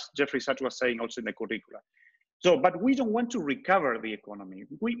it, as Jeffrey Sachs was saying, also in the curricula. So, but we don't want to recover the economy.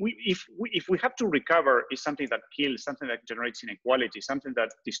 If we have to recover, is something that kills, something that generates inequality, something that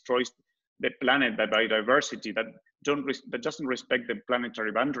destroys the planet, the biodiversity, that doesn't respect the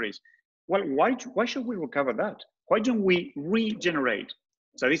planetary boundaries. Well, why should we recover that? Why don't we regenerate?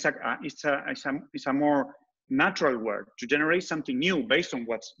 So it's a more natural word, to generate something new based on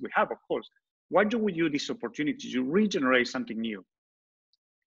what we have, of course. Why don't we use this opportunity to regenerate something new?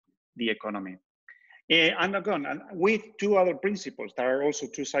 The economy. And again, with two other principles that are also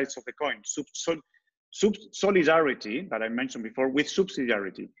two sides of the coin: solidarity that I mentioned before with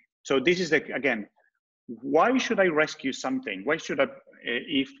subsidiarity. So this is again, why should I rescue something? Why should I,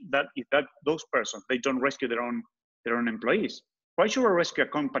 if those persons, they don't rescue their own employees? Why should I rescue a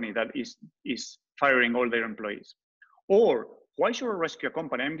company that is firing all their employees? Or why should I rescue a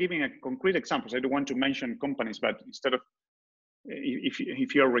company? I'm giving a concrete example. I don't want to mention companies, but instead of,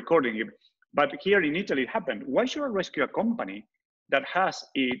 if you're recording it, but here in Italy it happened. Why should I rescue a company that has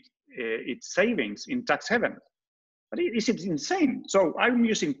its savings in tax haven? But it's insane. So I'm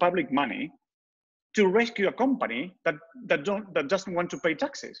using public money to rescue a company that doesn't want to pay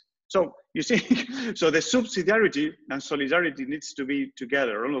taxes. So you see, so the subsidiarity and solidarity needs to be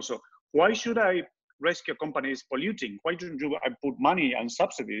together. And also, why should I rescue a company that is polluting? Why don't I put money and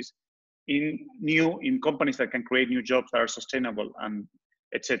subsidies in companies that can create new jobs that are sustainable, and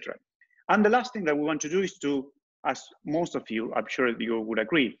etc. And the last thing that we want to do is to, as most of you, I'm sure you would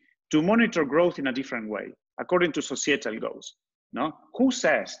agree, to monitor growth in a different way, according to societal goals. No? Who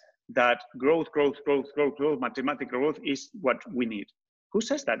says that growth, mathematical growth is what we need? Who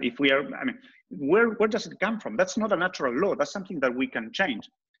says that? If we are, I mean, where does it come from? That's not a natural law. That's something that we can change.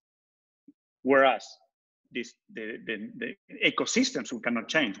 Whereas the ecosystems we cannot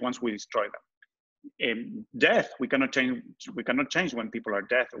change once we destroy them. Death we cannot change. We cannot change when people are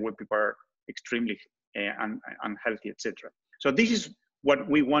dead or when people are extremely unhealthy, etc. So this is what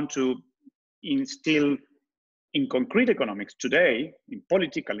we want to instill in concrete economics today, in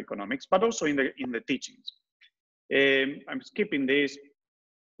political economics, but also in the teachings. I'm skipping this,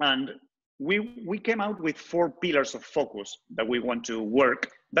 and we came out with 4 pillars of focus that we want to work.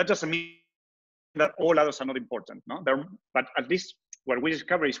 That doesn't mean that all others are not important, no? But at least what we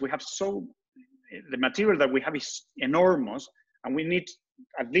discover is we have the material that we have is enormous, and we need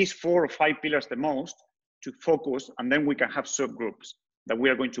at least 4 or 5 pillars the most to focus, and then we can have subgroups that we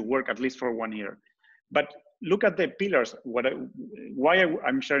are going to work at least for 1 year. But look at the pillars. Why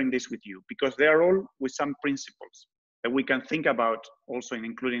I'm sharing this with you? Because they are all with some principles that we can think about also in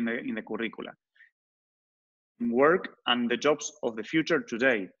including in the curricula. Work and the jobs of the future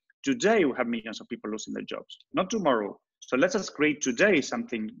today. Today we have millions of people losing their jobs, not tomorrow. So let us create today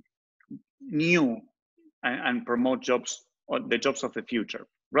something new and promote jobs, or the jobs of the future,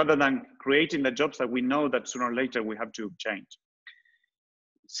 rather than creating the jobs that we know that sooner or later we have to change.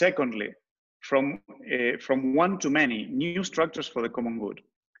 Secondly, from one to many, new structures for the common good.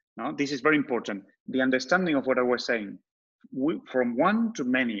 Now, this is very important. The understanding of what I was saying. From one to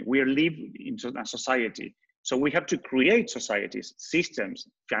many, we are living in a society. So we have to create societies, systems,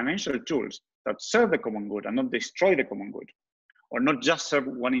 financial tools that serve the common good and not destroy the common good, or not just serve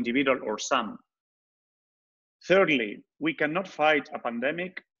one individual or some. Thirdly, we cannot fight a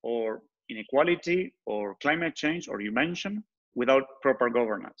pandemic or inequality or climate change, or you mentioned, without proper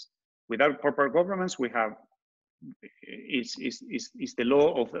governance. Without proper governance, we have is the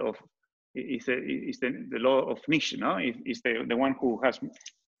law of the law of niche, no? Is the one who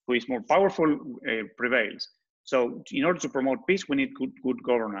is more powerful prevails. So in order to promote peace, we need good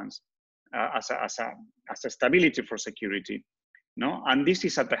governance as a stability for security, no? And this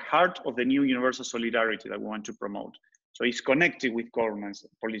is at the heart of the new universal solidarity that we want to promote. So it's connected with governance,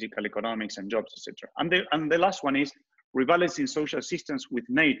 political economics, and jobs, etc. And the last one is rebalancing social systems with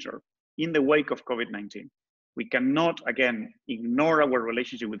nature in the wake of COVID-19. We cannot, again, ignore our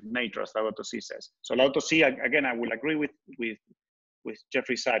relationship with nature, as Laudato Si says. So Laudato Si, again, I will agree with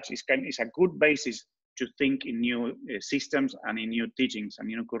Jeffrey Sachs, is a good basis to think in new systems and in new teachings and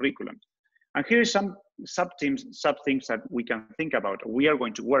new curriculums. And here are some sub-things that we can think about. We are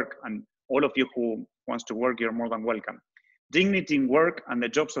going to work, and all of you who wants to work, you're more than welcome. Dignity in work and the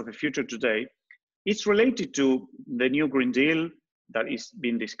jobs of the future today. It's related to the new Green Deal that is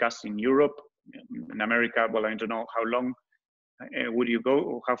being discussed in Europe, in America. Well, I don't know how long would you go,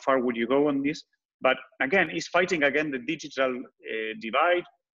 or how far would you go on this? But again, it's fighting again the digital divide,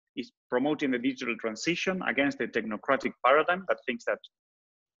 is promoting the digital transition against the technocratic paradigm that thinks that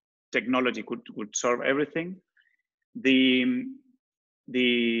technology could solve everything. The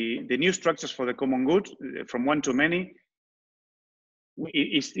new structures for the common good, from one to many,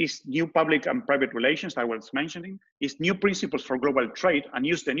 is new public and private relations I was mentioning, is new principles for global trade, and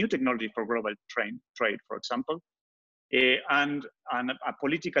use the new technology for global trade, for example, and a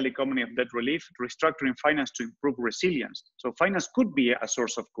political economy of debt relief, restructuring finance to improve resilience. So finance could be a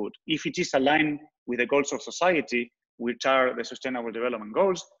source of good if it is aligned with the goals of society, which are the Sustainable Development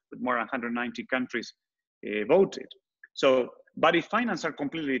Goals, with more than 190 countries voted. So, but if finance are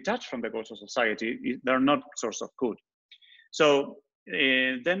completely detached from the goals of society, they're not source of good. So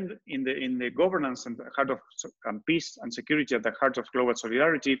then in the governance and the heart of peace and security at the heart of global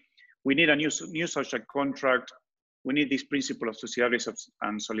solidarity, we need a new social contract. We need this principle of sociality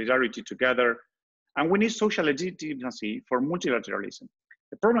and solidarity together. And we need social legitimacy for multilateralism.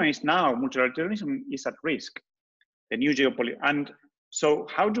 The problem is now multilateralism is at risk, the new geopolitics. And so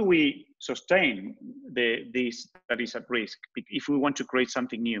how do we sustain this that is at risk if we want to create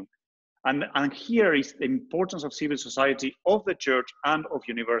something new? And here is the importance of civil society, of the church, and of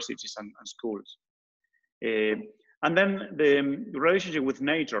universities and schools. And then the relationship with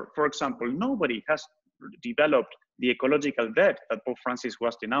nature. For example, nobody has developed the ecological debt that Pope Francis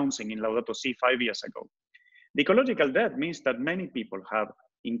was denouncing in Laudato Si 5 years ago. The ecological debt means that many people have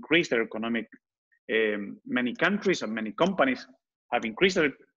increased their economic, many countries and many companies have increased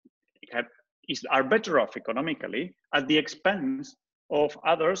their, are better off economically at the expense of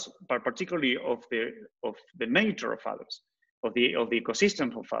others, but particularly of the nature of others, of the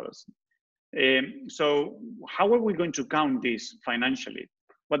ecosystem of others. So how are we going to count this financially?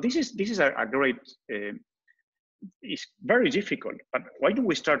 Well, this is a great, it's very difficult, but why don't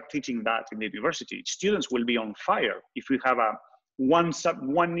we start teaching that in the university? Students will be on fire if we have a 1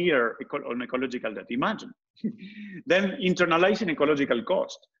 year on ecological debt, imagine. Then internalizing ecological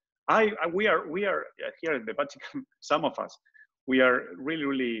cost. We are here at the Vatican, some of us, we are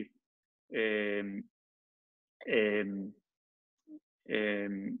really, I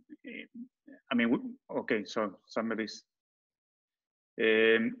mean, okay, so somebody's,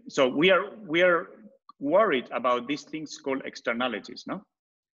 so we are worried about these things called externalities, no?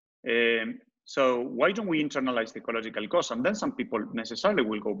 So why don't we internalize the ecological cost? And then some people necessarily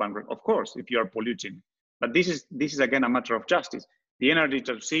will go bankrupt, of course, if you are polluting. But this is again a matter of justice. The energy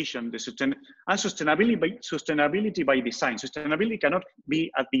transition, and sustainability by design. Sustainability cannot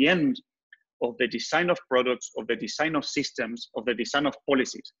be at the end of the design of products, of the design of systems, of the design of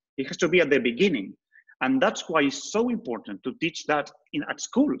policies. It has to be at the beginning. And that's why it's so important to teach that at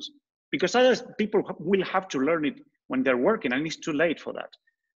schools, because otherwise people will have to learn it when they're working, and it's too late for that.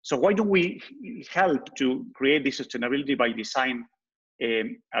 So why don't we help to create this sustainability by design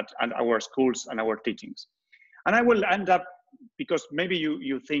at our schools and our teachings? And I will end up, because maybe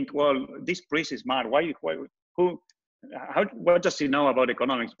you think, well, this priest is mad. What does he know about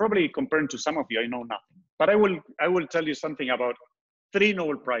economics? Probably compared to some of you, I know nothing. But I will tell you something about 3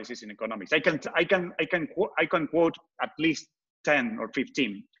 Nobel Prizes in economics. I can quote at least 10 or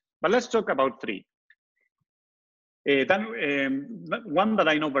 15, but let's talk about 3. One that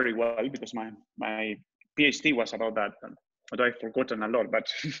I know very well, because my PhD was about that, although I've forgotten a lot, but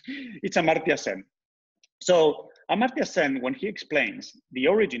it's Amartya Sen. So Amartya Sen, when he explains the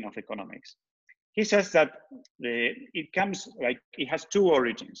origin of economics, he says that it comes like it has two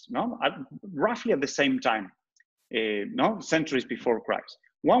origins, no, roughly at the same time, no, centuries before Christ.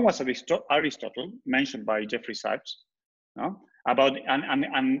 One was Aristotle, mentioned by Jeffrey Sachs, no, about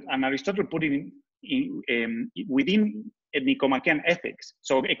and Aristotle put it within Nicomachean ethics.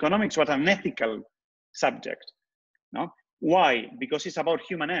 So economics was an ethical subject, no. Why? Because it's about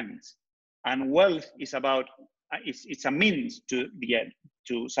human ends, and wealth is about it's a means to the end,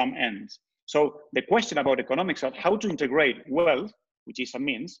 to some ends. So the question about economics is how to integrate wealth, which is a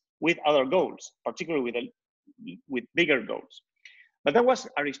means, with other goals, particularly with bigger goals. But that was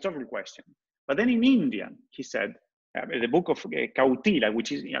Aristotle's question. But then in India, he said, the book of Kautila,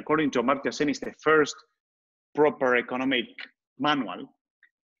 which is, according to Amartya Sen, is the first proper economic manual,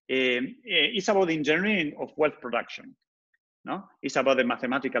 it's about the engineering of wealth production. No, it's about the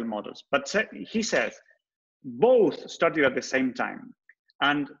mathematical models. But he says both started at the same time,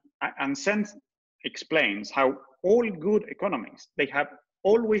 and Sen explains how all good economics, they have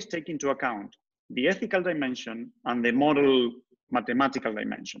always taken into account the ethical dimension and the model mathematical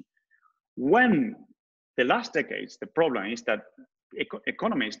dimension. When the last decades, the problem is that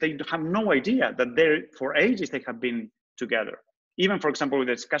economists, they have no idea that for ages they have been together. Even, for example, with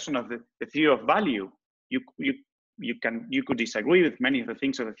the discussion of the theory of value, you could disagree with many of the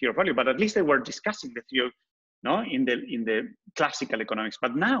things of the theory of value, but at least they were discussing the theory, no, in the classical economics.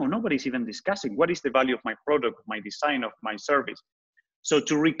 But now nobody's even discussing what is the value of my product, of my design, of my service. So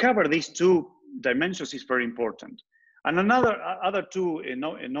to recover these two dimensions is very important. And other two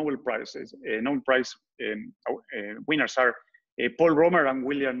Nobel Prizes, Nobel Prize winners are Paul Romer and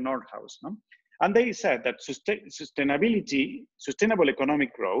William Nordhaus. No? And they said that sustainable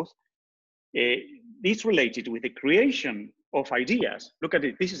economic growth is related with the creation of ideas. Look at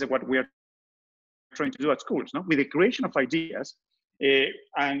it. This is what we are trying to do at schools, no? With the creation of ideas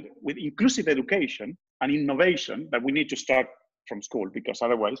and with inclusive education and innovation that we need to start from school because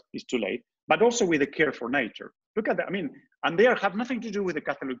otherwise it's too late, but also with the care for nature. Look at that. I mean, and they have nothing to do with the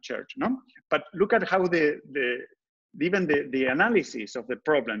Catholic Church, no? But look at how even the analysis of the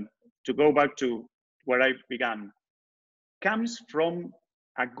problem, to go back to where I began, comes from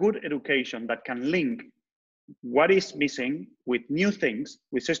a good education that can link what is missing with new things,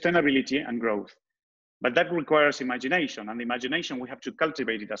 with sustainability and growth. But that requires imagination, and the imagination we have to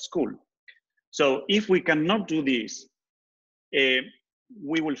cultivate it at school. So if we cannot do this,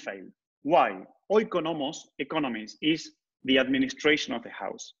 we will fail. Why? Economos is the administration of the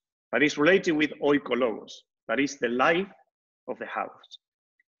house, but it's related with oikologos, that is the life of the house.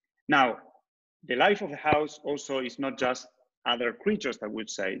 Now, the life of the house also is not just other creatures, I would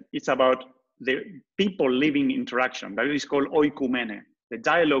say. It's about the people living interaction. That is called oikumene, the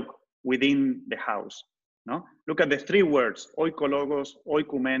dialogue within the house. No? Look at the three words, oikologos,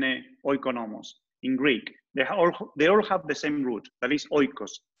 oikumene, oikonomos. In Greek, they all have the same root, that is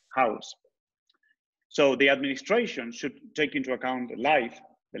oikos, house. So the administration should take into account the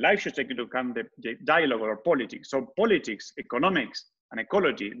life should take into account the dialogue or politics. So politics, economics, and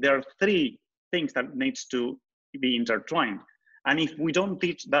ecology, there are three things that needs to be intertwined. And if we don't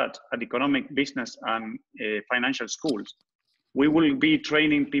teach that at economic, business, and financial schools, we will be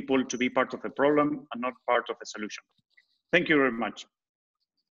training people to be part of the problem and not part of the solution. Thank you very much.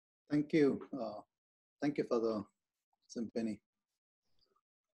 Thank you. Thank you, Father Zampini.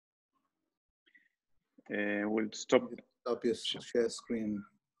 We'll stop your share screen.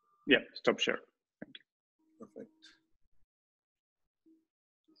 Yeah, stop share. Thank you. Perfect.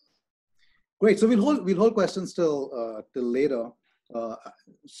 Great. So we'll hold questions till later.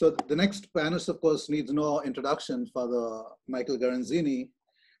 So the next panelist, of course, needs no introduction. Father Michael Garanzini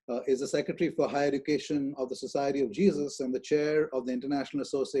is the Secretary for Higher Education of the Society of Jesus and the Chair of the International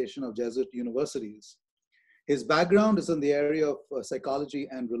Association of Jesuit Universities. His background is in the area of psychology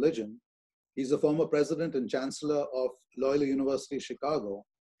and religion. He's a former president and chancellor of Loyola University, Chicago.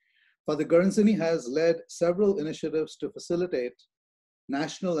 Father Garanzini has led several initiatives to facilitate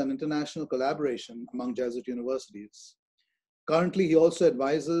national and international collaboration among Jesuit universities. Currently, he also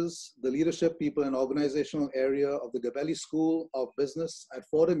advises the leadership, people, and organizational area of the Gabelli School of Business at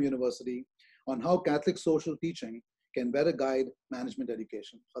Fordham University on how Catholic social teaching can better guide management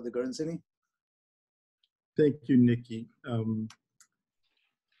education. Father Garanzini. Thank you, Nikki.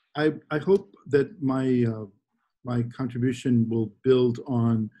 I hope that my contribution will build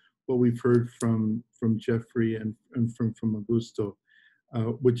on what we've heard from Jeffrey and from Augusto,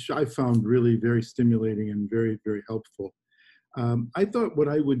 which I found really very stimulating and very, very helpful. I thought what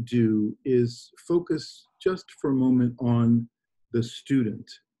I would do is focus just for a moment on the student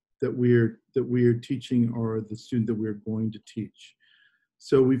that we're teaching or the student that we're going to teach.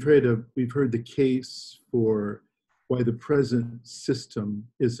 So we've heard the case for why the present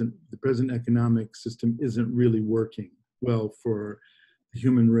economic system isn't really working well for the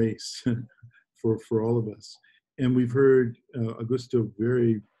human race, for all of us. And we've heard Augusto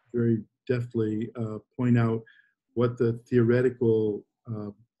very, very deftly point out what the theoretical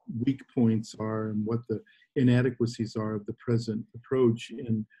weak points are and what the inadequacies are of the present approach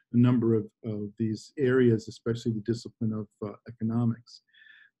in a number of these areas, especially the discipline of economics.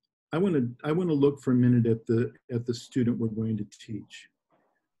 I want to look for a minute at the student we're going to teach.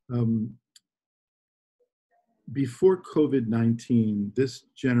 Before COVID-19, this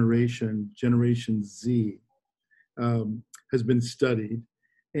Generation Z, has been studied.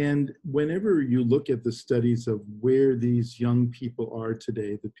 And whenever you look at the studies of where these young people are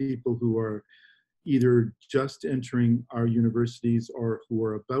today, the people who are either just entering our universities or who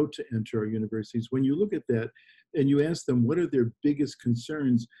are about to enter our universities, when you look at that and you ask them what are their biggest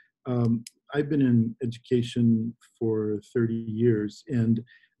concerns, I've been in education for 30 years, and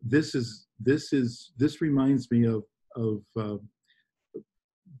this reminds me of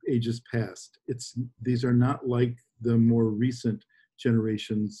ages past. These are not like the more recent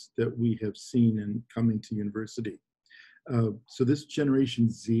generations that we have seen in coming to university. So this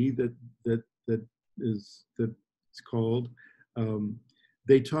Generation Z that is called,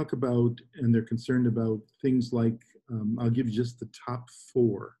 they talk about and they're concerned about things like, I'll give you just the top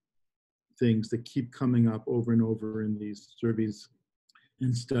 4 things that keep coming up over and over in these surveys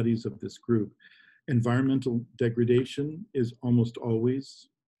and studies of this group. Environmental degradation is almost always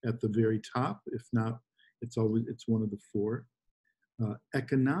at the very top. If not, it's one of the 4.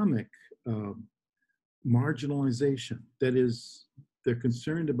 Economic marginalization. That is, they're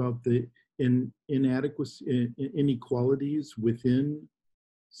concerned about the inequalities within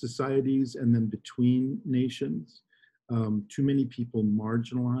societies and then between nations. Too many people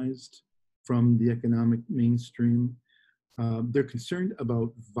marginalized from the economic mainstream. They're concerned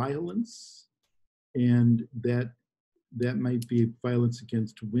about violence, and that might be violence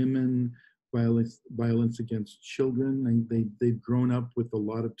against women, violence against children. And they've grown up with a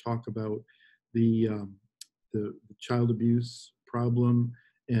lot of talk about the child abuse problem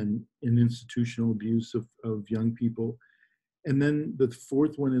and institutional abuse of young people. And then the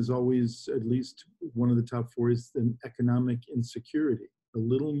 4th one is always, at least one of the top 4, is an economic insecurity. A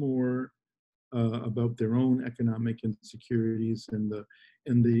little more about their own economic insecurities and the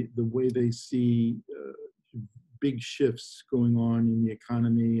way they see big shifts going on in the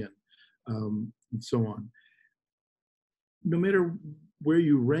economy and so on. No matter where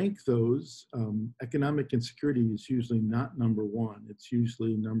you rank those, economic insecurity is usually not number 1. It's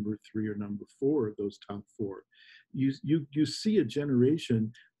usually number 3 or number 4 of those top 4. You see a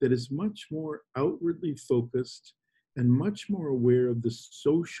generation that is much more outwardly focused and much more aware of the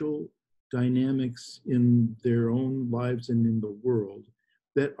social dynamics in their own lives and in the world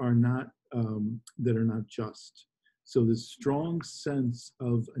that are not just. So this strong sense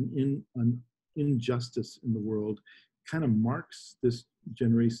of an injustice in the world kind of marks this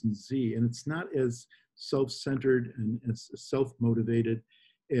Generation Z, and it's not as self-centered and as self-motivated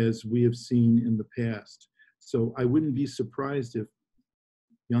as we have seen in the past. So I wouldn't be surprised if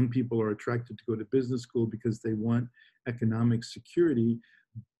young people are attracted to go to business school because they want economic security,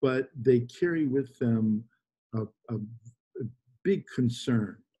 but they carry with them a big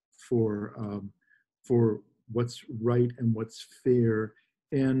concern for what's right and what's fair.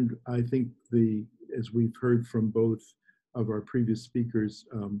 And I think as we've heard from both of our previous speakers,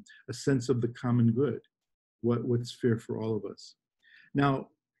 a sense of the common good, what's fair for all of us. Now,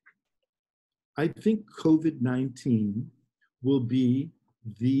 I think COVID-19 will be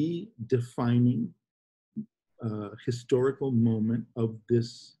the defining historical moment of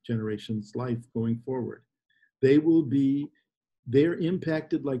this generation's life going forward. They're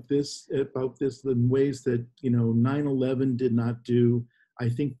impacted like this, about this in ways that, 9/11 did not do. I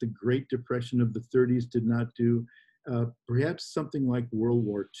think the Great Depression of the 30s did not do. Perhaps something like World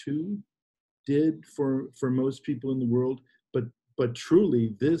War II did for most people in the world, but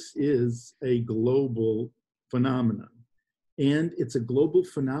truly this is a global phenomenon. And it's a global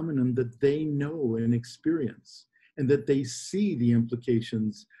phenomenon that they know and experience, and that they see the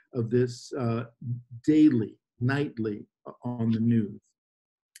implications of this daily, nightly on the news.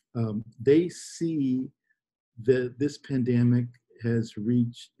 They see that this pandemic has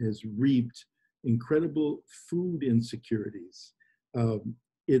reaped incredible food insecurities.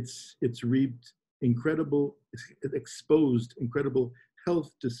 It's exposed incredible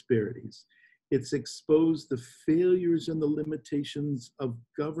health disparities. It's exposed the failures and the limitations of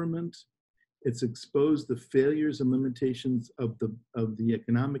government. It's exposed the failures and limitations of the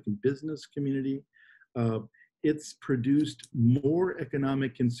economic and business community. It's produced more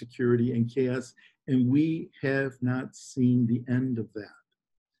economic insecurity and chaos, and we have not seen the end of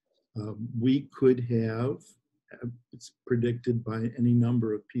that. We could have, it's predicted by any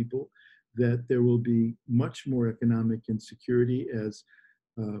number of people, that there will be much more economic insecurity as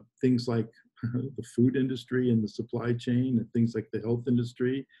things like the food industry and the supply chain, and things like the health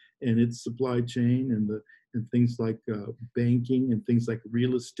industry and its supply chain, and things like banking and things like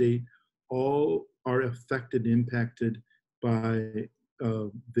real estate, all are affected, impacted by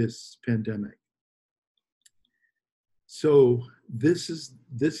this pandemic. So this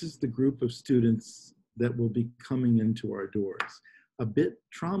is the group of students that will be coming into our doors, a bit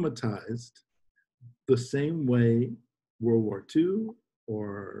traumatized, the same way World War II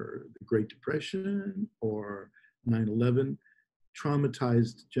or the Great Depression or 9/11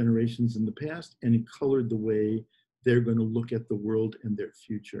 traumatized generations in the past, and it colored the way they're going to look at the world and their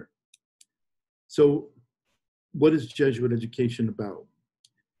future. So what is Jesuit education about?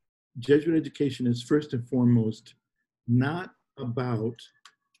 Jesuit education is first and foremost not about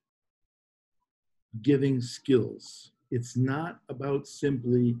giving skills. It's not about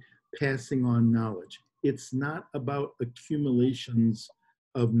simply passing on knowledge. It's not about accumulations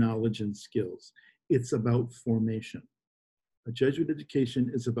of knowledge and skills. It's about formation. A Jesuit education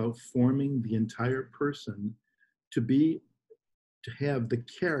is about forming the entire person to have the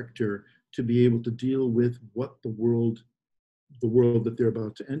character to be able to deal with what the world that they're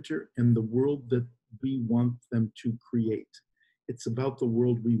about to enter and the world that we want them to create. It's about the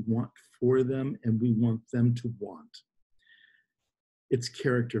world we want for them and we want them to want. It's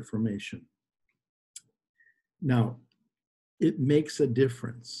character formation. Now, it makes a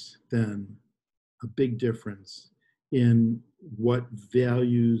difference then, a big difference in what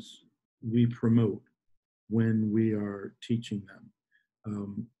values we promote when we are teaching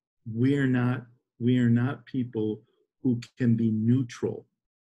them. We are not people who can be neutral.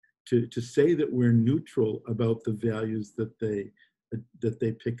 To say that we're neutral about the values that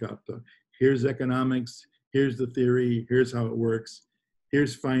they pick up. Here's economics, here's the theory, here's how it works,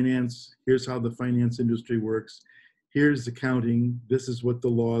 here's finance, here's how the finance industry works, here's accounting, this is what the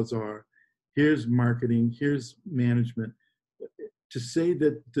laws are, here's marketing, here's management. To say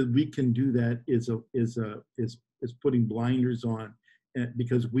that we can do that is putting blinders on,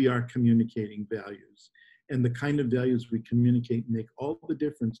 because we are communicating values. And the kind of values we communicate make all the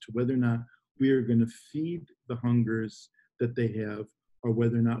difference to whether or not we are going to feed the hungers that they have, or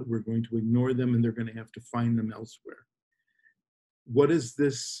whether or not we're going to ignore them and they're going to have to find them elsewhere. What does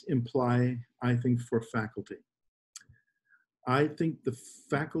this imply, I think, for faculty? I think the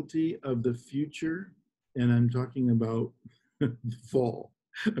faculty of the future, and I'm talking about the fall,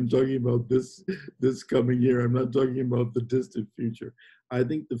 I'm talking about this coming year, I'm not talking about the distant future. I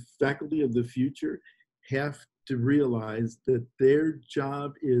think the faculty of the future have to realize that their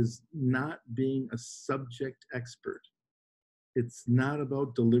job is not being a subject expert. It's not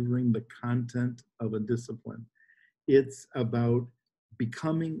about delivering the content of a discipline. It's about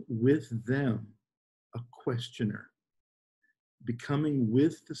becoming with them a questioner, becoming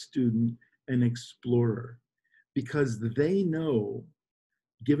with the student an explorer, because they know,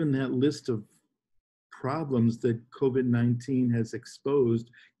 given that list of problems that COVID-19 has exposed,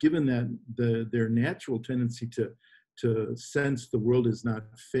 given that their natural tendency to sense the world is not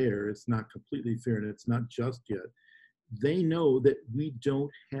fair, it's not completely fair, and it's not just yet, they know that we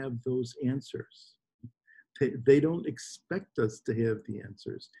don't have those answers. They don't expect us to have the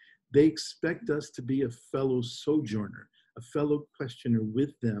answers. They expect us to be a fellow sojourner, a fellow questioner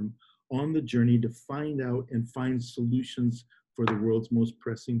with them on the journey to find out and find solutions for the world's most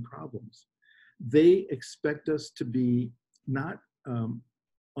pressing problems. They expect us to be not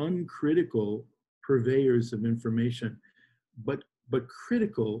uncritical purveyors of information, but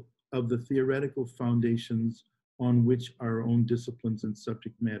critical of the theoretical foundations on which our own disciplines and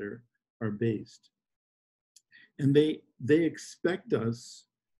subject matter are based. And they expect us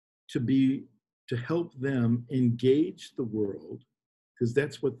to help them engage the world, because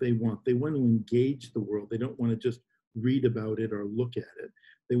that's what they want. They want to engage the world. They don't want to just read about it or look at it.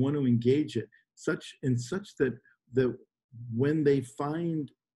 They want to engage it such that when they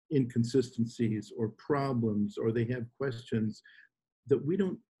find inconsistencies or problems, or they have questions, that we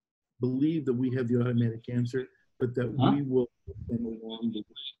don't believe that we have the automatic answer, but that we will put them along the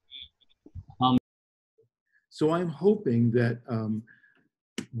way. So I'm hoping that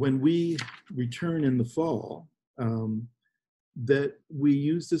when we return in the fall, that we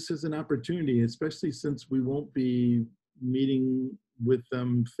use this as an opportunity, especially since we won't be meeting with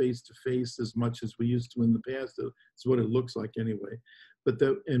them face to face as much as we used to in the past. It's what it looks like anyway.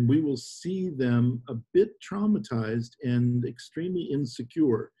 And we will see them a bit traumatized and extremely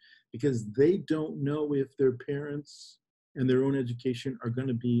insecure because they don't know if their parents and their own education are going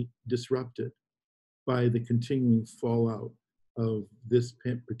to be disrupted by the continuing fallout of this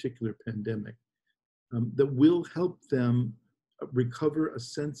particular pandemic. That will help them recover a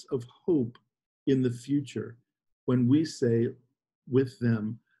sense of hope in the future when we say with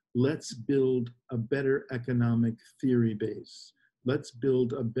them, let's build a better economic theory base. Let's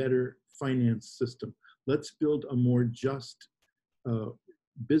build a better finance system. Let's build a more just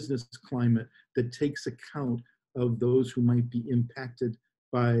business climate that takes account of those who might be impacted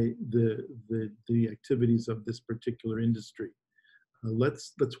by the activities of this particular industry.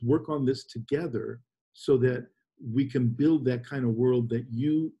 Let's work on this together so that we can build that kind of world that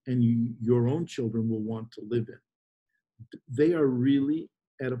you and your own children will want to live in. They are really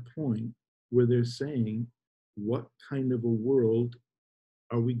at a point where they're saying, what kind of a world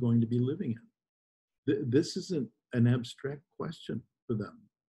are we going to be living in? This isn't an abstract question for them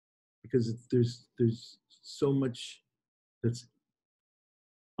because there's so much that's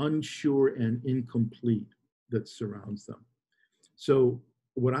unsure and incomplete that surrounds them. So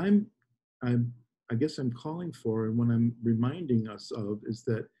what I guess I'm calling for, and what I'm reminding us of, is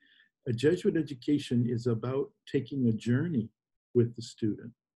that a Jesuit education is about taking a journey with the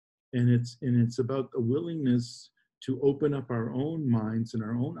student, and it's about the willingness to open up our own minds and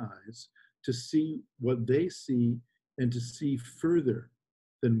our own eyes to see what they see and to see further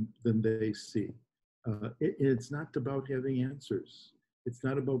than they see. It's not about having answers. It's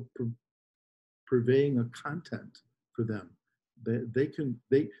not about purveying a content for them.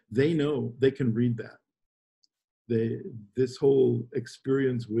 They know they can read that. This whole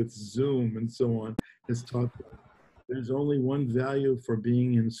experience with Zoom and so on has taught them there's only one value for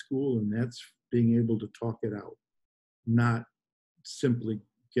being in school, and that's being able to talk it out, not simply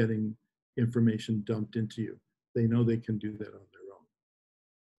getting information dumped into you. They know they can do that on their own.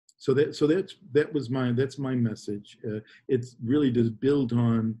 That's my message. It's really to build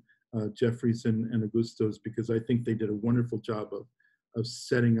on Jeffrey's and Augusto's, because I think they did a wonderful job of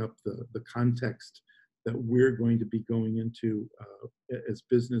setting up the context that we're going to be going into as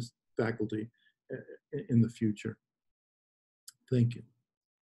business faculty in the future. Thank you.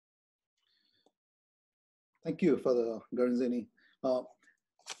 Thank you, Father Garanzini.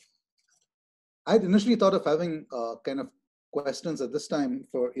 I'd initially thought of having kind of questions at this time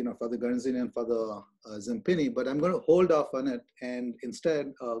for Father Garanzini and Father Zampini, but I'm going to hold off on it and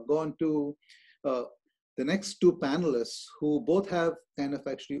instead go on to the next two panelists, who both have kind of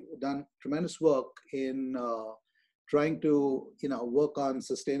actually done tremendous work in trying to work on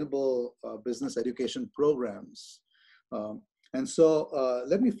sustainable business education programs. And so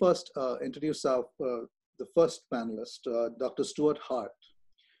let me first introduce the first panelist, Dr. Stuart Hart.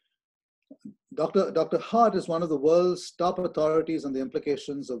 Dr. Hart is one of the world's top authorities on the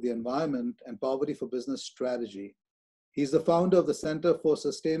implications of the environment and poverty for business strategy. He's the founder of the Center for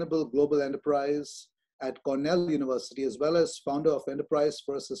Sustainable Global Enterprise at Cornell University, as well as founder of Enterprise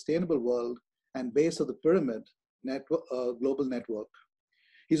for a Sustainable World and base of the Pyramid Global Network.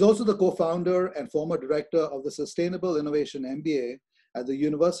 He's also the co-founder and former director of the Sustainable Innovation MBA at the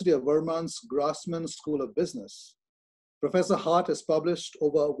University of Vermont's Grossman School of Business. Professor Hart has published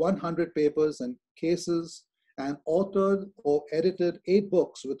over 100 papers and cases and authored or edited 8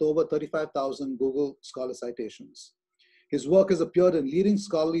 books with over 35,000 Google Scholar citations. His work has appeared in leading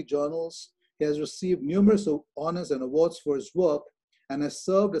scholarly journals. He has received numerous honors and awards for his work and has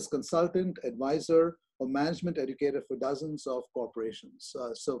served as consultant, advisor, or management educator for dozens of corporations.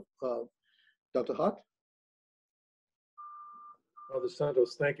 Dr. Hart? Father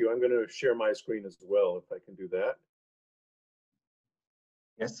Santos, thank you. I'm going to share my screen as well, if I can do that.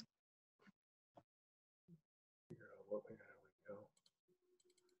 Yes.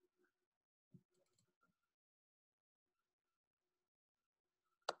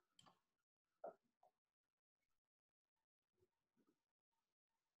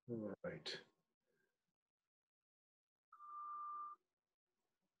 All right.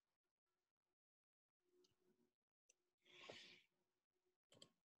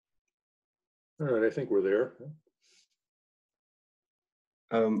 All right, I think we're there.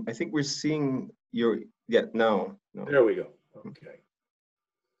 I think we're seeing your, no. There we go. Okay.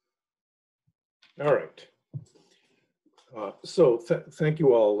 All right. So thank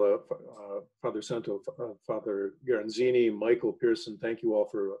you all, Father Santo, Father Garanzini, Michael Pearson, thank you all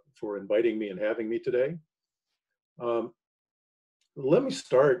for inviting me and having me today. let me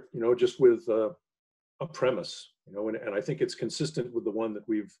start, just with a premise, and I think it's consistent with the one that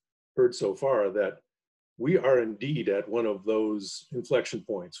we've heard so far, that we are indeed at one of those inflection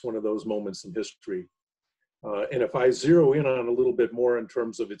points, one of those moments in history. And if I zero in on a little bit more in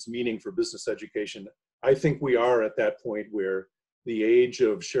terms of its meaning for business education, I think we are at that point where the age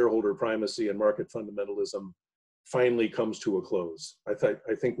of shareholder primacy and market fundamentalism finally comes to a close. I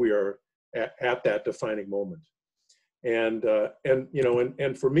think we are at that defining moment. And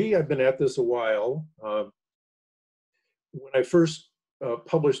for me, I've been at this a while. When I first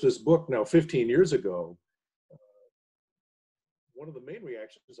published this book now 15 years ago, one of the main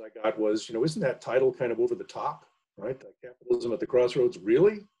reactions I got was, isn't that title kind of over the top, right? Like Capitalism at the Crossroads,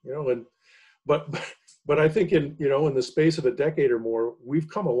 really? But I think in the space of a decade or more, we've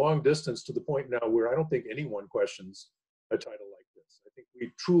come a long distance to the point now where I don't think anyone questions a title like this. I think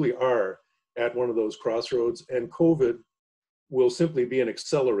we truly are at one of those crossroads, and COVID will simply be an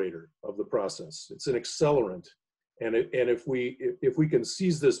accelerator of the process. It's an accelerant. And if we can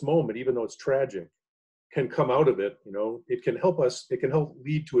seize this moment, even though it's tragic, can come out of it, it can help us, it can help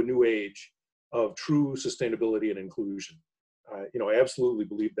lead to a new age of true sustainability and inclusion. I absolutely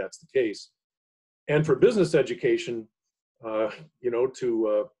believe that's the case. And for business education,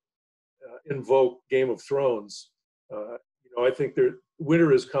 to invoke Game of Thrones, I think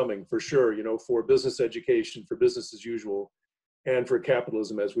winter is coming for sure, for business education, for business as usual, and for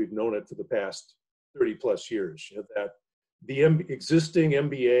capitalism as we've known it for the past 30 plus years. That the existing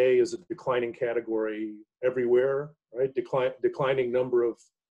MBA is a declining category everywhere, right? Declining number of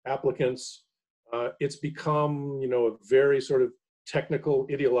applicants. It's become, a very sort of technical,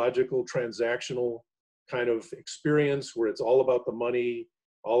 ideological, transactional kind of experience where it's all about the money,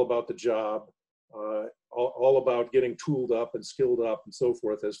 all about the job, all about getting tooled up and skilled up and so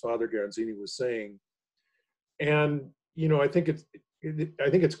forth, as Father Garanzini was saying. And, I think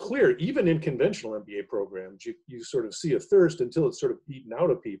it's clear, even in conventional MBA programs, you sort of see a thirst until it's sort of eaten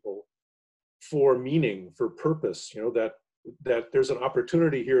out of people for meaning, for purpose, that there's an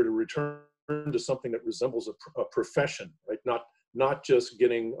opportunity here to return to something that resembles a profession, right? Not just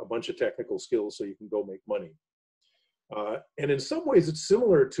getting a bunch of technical skills so you can go make money. And in some ways, it's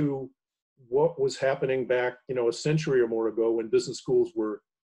similar to what was happening back, a century or more ago when business schools were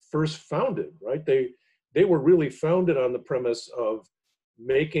first founded, right? They were really founded on the premise of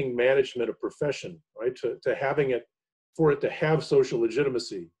making management a profession, right? To having it, for it to have social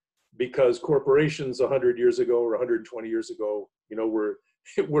legitimacy, because corporations 100 years ago or 120 years ago, were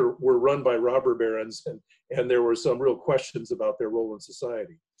run by robber barons, and there were some real questions about their role in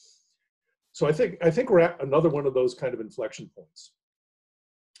society. So I think we're at another one of those kind of inflection points.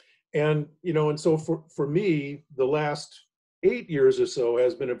 And and so for me, the last 8 years or so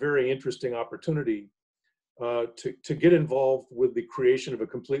has been a very interesting opportunity to get involved with the creation of a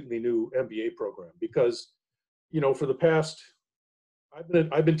completely new MBA program, because for the past,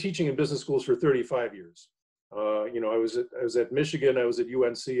 I've been teaching in business schools for 35 years. I was at Michigan, I was at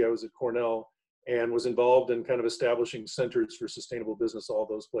UNC, I was at Cornell, and was involved in kind of establishing centers for sustainable business, all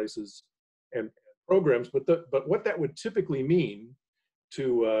those places and programs. But what that would typically mean,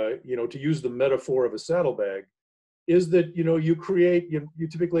 to use the metaphor of a saddlebag, is that you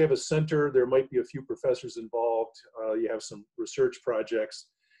typically have a center. There might be a few professors involved. You have some research projects,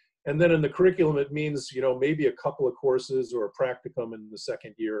 and then in the curriculum it means maybe a couple of courses or a practicum in the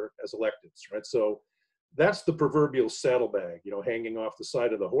second year as electives, right? So that's the proverbial saddlebag, hanging off the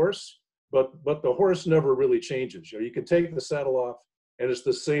side of the horse. But the horse never really changes. You can take the saddle off, and it's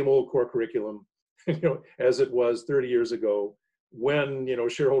the same old core curriculum, as it was 30 years ago, when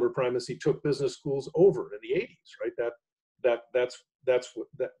shareholder primacy took business schools over in the 80s, right?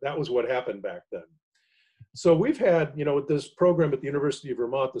 That was what happened back then. So we've had, this program at the University of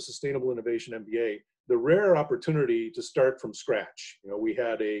Vermont, the Sustainable Innovation MBA, the rare opportunity to start from scratch.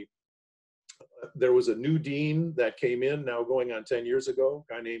 There was a new dean that came in now going on 10 years ago,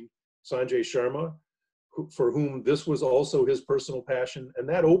 a guy named Sanjay Sharma, for whom this was also his personal passion, and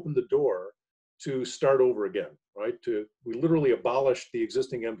that opened the door to start over again, right? We literally abolished the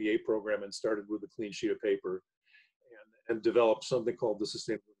existing MBA program and started with a clean sheet of paper and developed something called the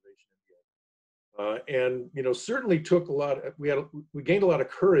Sustainable Innovation MBA. And certainly took a lot. We gained a lot of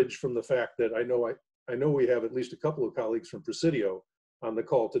courage from the fact that I know we have at least a couple of colleagues from Presidio on the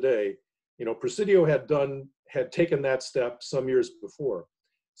call today. Presidio had taken that step some years before,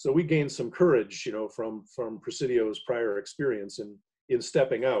 so we gained some courage, from Presidio's prior experience in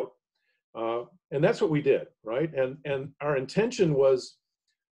stepping out. And that's what we did, right? And our intention was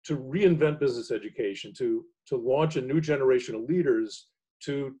to reinvent business education, to launch a new generation of leaders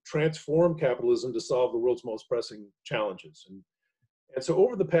to transform capitalism to solve the world's most pressing challenges. And so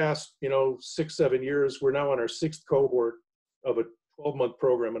over the past, 6, 7 years, we're now on our 6th cohort of a 12-month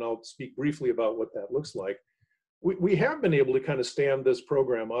program, and I'll speak briefly about what that looks like. We have been able to kind of stand this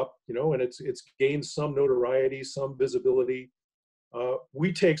program up, and it's gained some notoriety, some visibility.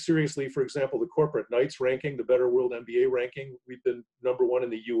 We take seriously, for example, the Corporate Knights ranking, the Better World MBA ranking. We've been #1 in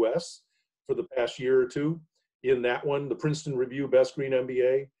the US for the past year or two. In that one, the Princeton Review Best Green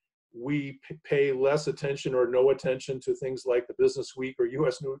MBA, we pay less attention or no attention to things like the Business Week or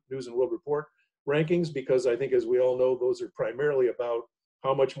US News and World Report rankings, because I think, as we all know, those are primarily about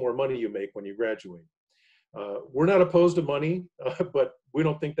how much more money you make when you graduate. We're not opposed to money, but we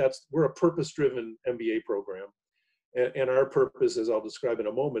don't think we're a purpose-driven MBA program. And our purpose, as I'll describe in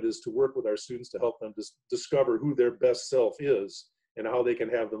a moment, is to work with our students to help them discover who their best self is and how they can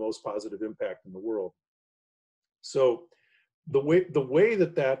have the most positive impact in the world. So the way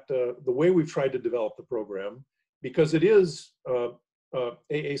we've tried to develop the program, because it is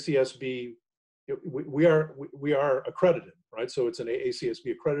AACSB, we are accredited, right? So it's an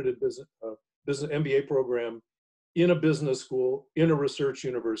AACSB accredited business MBA program in a business school, in a research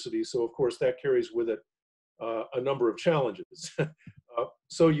university. So of course that carries with it a number of challenges.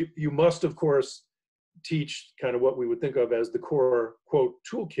 So you must, of course, teach kind of what we would think of as the core, quote,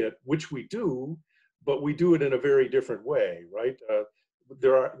 toolkit, which we do, but we do it in a very different way, right?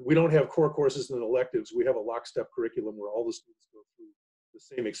 We don't have core courses and electives. We have a lockstep curriculum where all the students go through the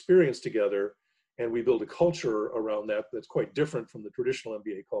same experience together, and we build a culture around that that's quite different from the traditional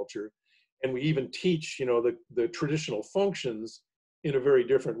MBA culture. And we even teach, the traditional functions in a very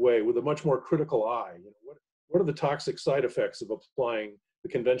different way with a much more critical eye. What are the toxic side effects of applying the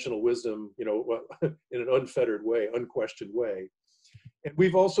conventional wisdom, in an unfettered way, unquestioned way? And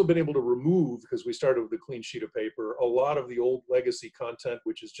we've also been able to remove, because we started with a clean sheet of paper, a lot of the old legacy content,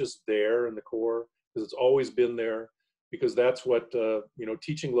 which is just there in the core, because it's always been there, because that's what,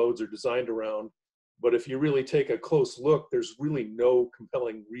 teaching loads are designed around. But if you really take a close look, there's really no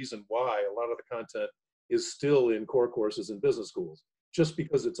compelling reason why a lot of the content is still in core courses in business schools, just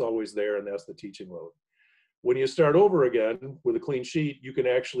because it's always there, and that's the teaching load. When you start over again with a clean sheet, you can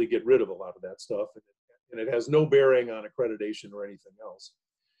actually get rid of a lot of that stuff, and it has no bearing on accreditation or anything else.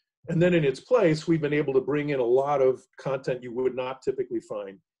 And then in its place, we've been able to bring in a lot of content you would not typically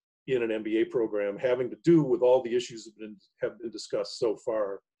find in an MBA program, having to do with all the issues that have been discussed so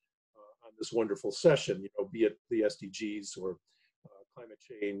far on this wonderful session, be it the SDGs or climate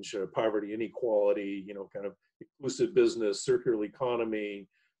change, poverty, inequality, kind of inclusive business, circular economy,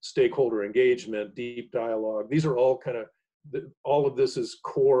 stakeholder engagement, deep dialogue. These are all all of this is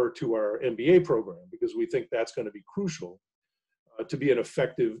core to our MBA program, because we think that's going to be crucial to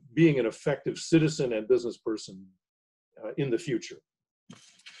being an effective citizen and business person in the future.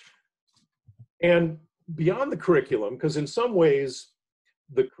 And beyond the curriculum, because in some ways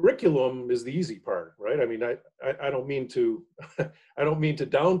the curriculum is the easy part, right? I mean, I don't mean to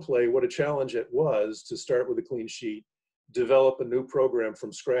downplay what a challenge it was to start with a clean sheet, develop a new program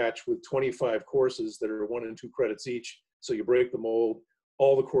from scratch with 25 courses that are 1 and 2 credits each. So you break the mold,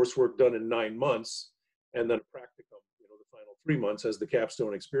 all the coursework done in 9 months, and then practicum, the final 3 months as the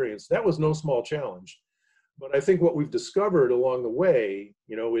capstone experience. That was no small challenge. But I think what we've discovered along the way,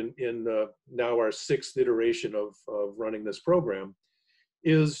 in now our 6th iteration of running this program,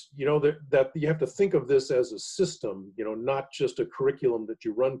 is that you have to think of this as a system, not just a curriculum that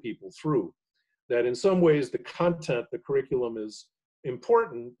you run people through. That in some ways the content, the curriculum is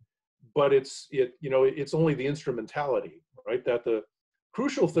important, but it's only the instrumentality, right? That the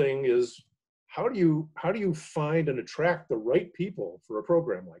crucial thing is how do you find and attract the right people for a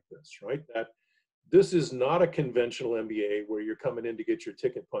program like this, right? That this is not a conventional MBA where you're coming in to get your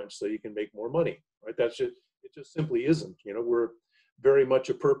ticket punched so you can make more money, right? It just simply isn't. We're very much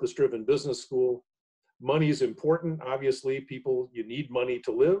a purpose-driven business school. Money is important, obviously. You need money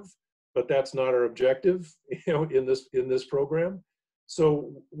to live, but that's not our objective, in this program.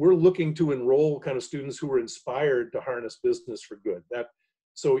 So we're looking to enroll kind of students who are inspired to harness business for good.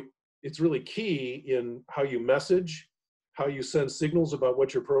 So it's really key in how you message, how you send signals about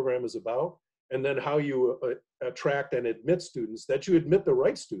what your program is about, and then how you attract and admit students, that you admit the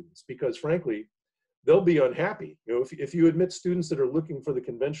right students, because frankly, they'll be unhappy. If you admit students that are looking for the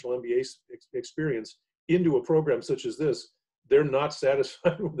conventional MBA experience into a program such as this, they're not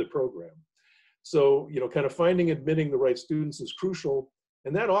satisfied with the program. So, kind of admitting the right students is crucial.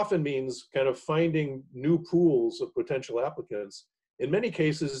 And that often means kind of finding new pools of potential applicants. In many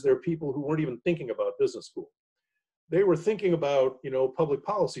cases, they're people who weren't even thinking about business school. They were thinking about, public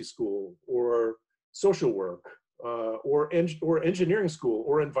policy school or social work or engineering school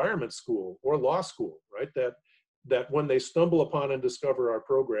or environment school or law school, right? that when they stumble upon and discover our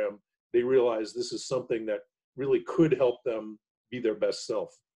program, they realize this is something that really could help them be their best self.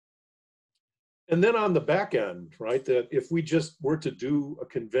 And then on the back end, right, that if we just were to do a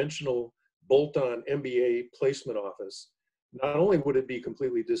conventional bolt-on MBA placement office, not only would it be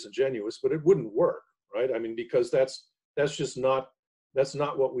completely disingenuous, but it wouldn't work, right? I mean, because that's just not, that's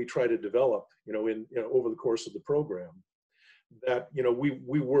not what we try to develop, over the course of the program. That,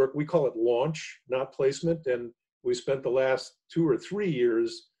 we call it launch, not placement. And we spent the last 2 or 3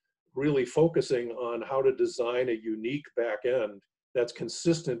 years really focusing on how to design a unique back end that's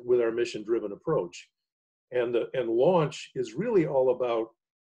consistent with our mission-driven approach. And launch is really all about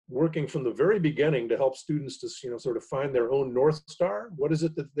working from the very beginning to help students to sort of find their own North Star. What is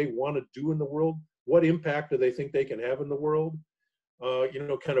it that they want to do in the world? What impact do they think they can have in the world?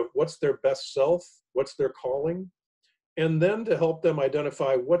 Kind of what's their best self? What's their calling? And then to help them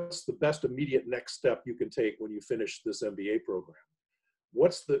identify what's the best immediate next step you can take when you finish this MBA program.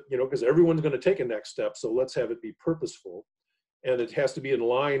 What's the, because everyone's going to take a next step, so let's have it be purposeful. And it has to be in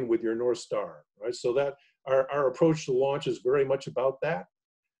line with your North Star, right? So that our approach to launch is very much about that.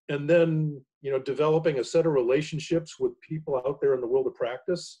 And then, developing a set of relationships with people out there in the world of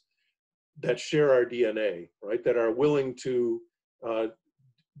practice that share our DNA, right? That are willing to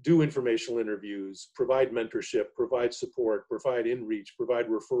do informational interviews, provide mentorship, provide support, provide in-reach, provide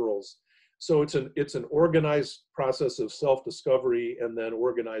referrals. So it's an organized process of self-discovery and then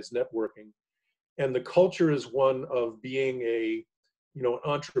organized networking. And the culture is one of being an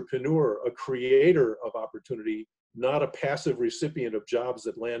entrepreneur, a creator of opportunity, not a passive recipient of jobs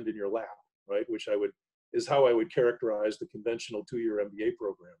that land in your lap, right? Which is how I would characterize the conventional 2-year MBA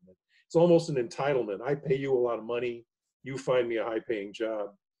program. It's almost an entitlement. I pay you a lot of money, you find me a high-paying job.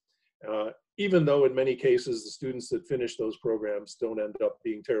 Even though in many cases, the students that finish those programs don't end up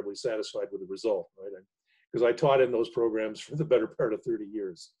being terribly satisfied with the result, right? Because I taught in those programs for the better part of 30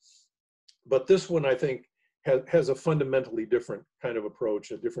 years. But this one, I think, has a fundamentally different kind of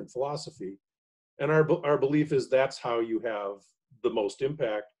approach, a different philosophy. And our belief is that's how you have the most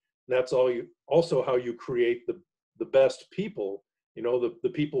impact. And that's also how you create the best people,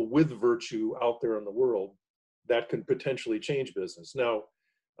 the people with virtue out there in the world that can potentially change business. Now,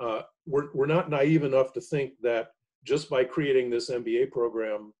 we're not naive enough to think that just by creating this MBA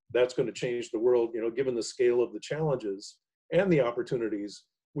program, that's going to change the world. Given the scale of the challenges and the opportunities,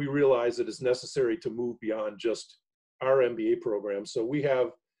 we realize that it's necessary to move beyond just our MBA program. So we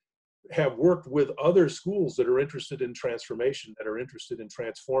have worked with other schools that are interested in transformation, that are interested in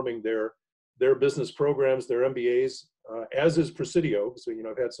transforming their business programs, their MBAs, as is Presidio. So,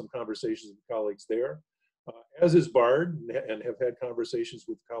 I've had some conversations with colleagues there, as is BARD, and have had conversations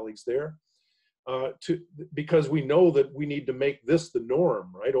with colleagues there, because we know that we need to make this the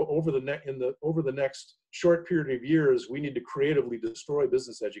norm, right? Over the next short period of years, we need to creatively destroy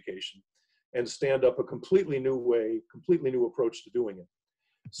business education and stand up a completely new way, completely new approach to doing it.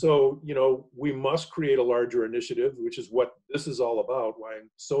 So, we must create a larger initiative, which is what this is all about, why I'm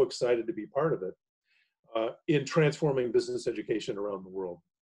so excited to be part of it, in transforming business education around the world.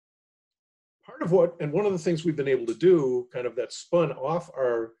 One of the things we've been able to do, kind of that spun off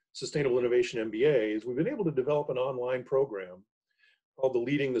our Sustainable Innovation MBA, is we've been able to develop an online program called the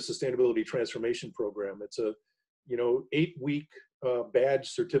Leading the Sustainability Transformation Program. It's a 8-week badge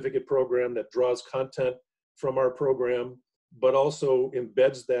certificate program that draws content from our program, but also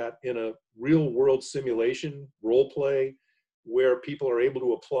embeds that in a real world simulation role play where people are able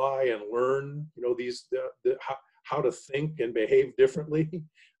to apply and learn, how to think and behave differently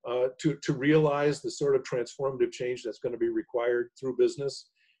to realize the sort of transformative change that's going to be required through business.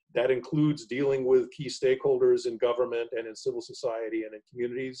 That includes dealing with key stakeholders in government and in civil society and in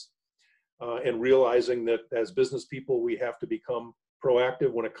communities, and realizing that as business people, we have to become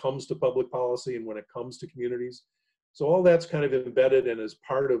proactive when it comes to public policy and when it comes to communities. So all that's kind of embedded and is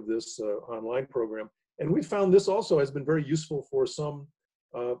part of this online program. And we found this also has been very useful for some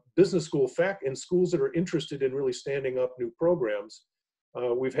business school and schools that are interested in really standing up new programs.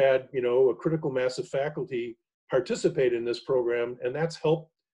 We've had, a critical mass of faculty participate in this program, and that's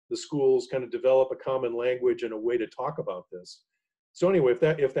helped the schools kind of develop a common language and a way to talk about this. So anyway,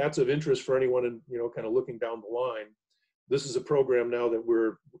 if that's of interest for anyone and, kind of looking down the line, this is a program now that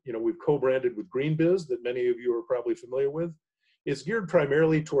we've co-branded with GreenBiz that many of you are probably familiar with. It's geared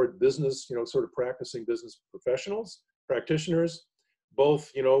primarily toward business, sort of practicing business professionals, practitioners,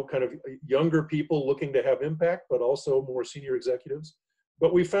 both, kind of younger people looking to have impact, but also more senior executives.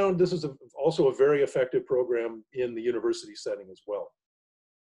 But we found this is also a very effective program in the university setting as well.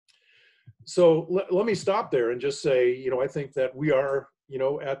 So let me stop there and just say, I think that we are,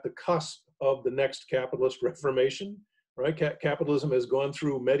 at the cusp of the next capitalist reformation, right? Capitalism has gone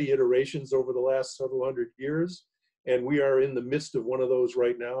through many iterations over the last several hundred years, and we are in the midst of one of those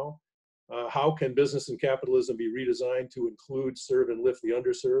right now. How can business and capitalism be redesigned to include, serve, and lift the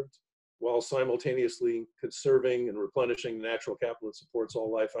underserved, while simultaneously conserving and replenishing the natural capital that supports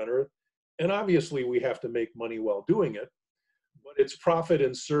all life on Earth? And obviously, we have to make money while doing it, but it's profit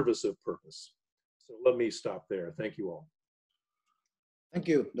in service of purpose. So let me stop there. Thank you all. Thank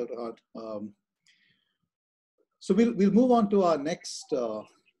you, Dr. Hart. So we'll move on to our next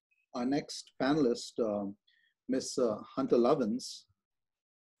panelist, Ms. Hunter Lovins.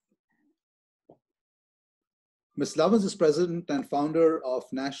 Ms. Lovins is president and founder of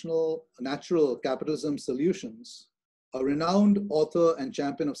Natural Capitalism Solutions, a renowned author and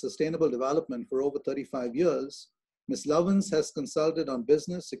champion of sustainable development for over 35 years. Ms. Lovins has consulted on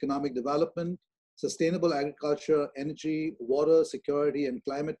business, economic development, sustainable agriculture, energy, water, security, and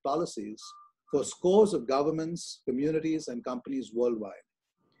climate policies for scores of governments, communities, and companies worldwide.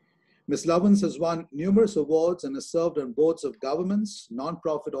 Ms. Lovins has won numerous awards and has served on boards of governments,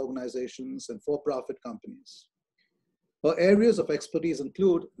 nonprofit organizations, and for-profit companies. Her areas of expertise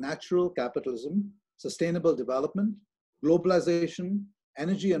include natural capitalism, sustainable development, globalization,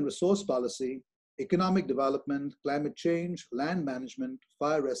 energy and resource policy, economic development, climate change, land management,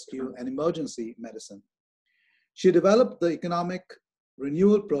 fire rescue, and emergency medicine. She developed the Economic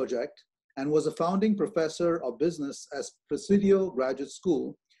Renewal Project and was a founding professor of business at Presidio Graduate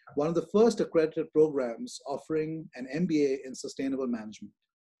School, one of the first accredited programs offering an MBA in sustainable management.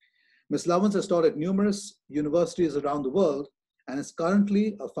 Ms. Lovins has taught at numerous universities around the world and is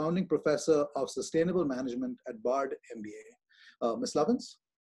currently a founding professor of sustainable management at Bard MBA. Ms. Lovins?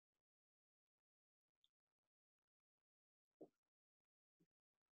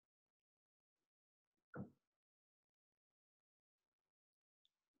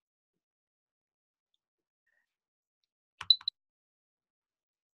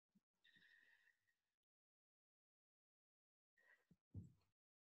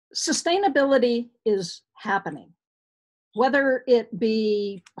 Sustainability is happening, whether it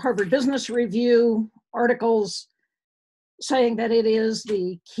be Harvard Business Review articles saying that it is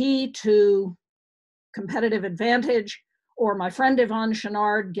the key to competitive advantage, or my friend Yvonne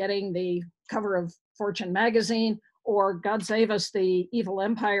Chouinard getting the cover of Fortune magazine, or God save us, the evil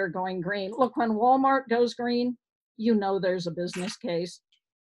empire going green. Look, when Walmart goes green, you know there's a business case.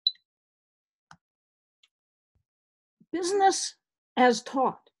 Business as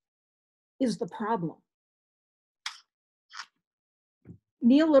taught is the problem.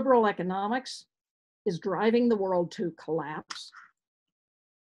 Neoliberal economics is driving the world to collapse.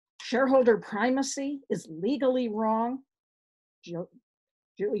 Shareholder primacy is legally wrong.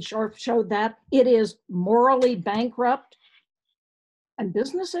 Julie Sharp showed that. It is morally bankrupt. And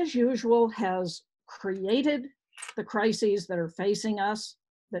business as usual has created the crises that are facing us,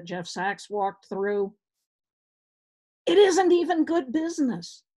 that Jeff Sachs walked through. It isn't even good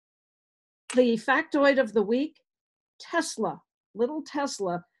business. The factoid of the week, Tesla, little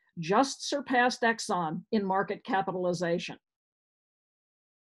Tesla, just surpassed Exxon in market capitalization.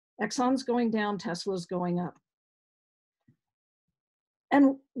 Exxon's going down, Tesla's going up.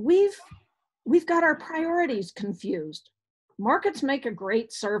 And we've got our priorities confused. Markets make a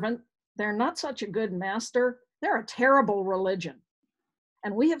great servant. They're not such a good master. They're a terrible religion.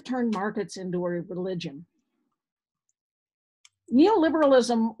 And we have turned markets into a religion.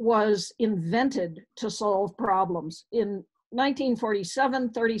 Neoliberalism was invented to solve problems. In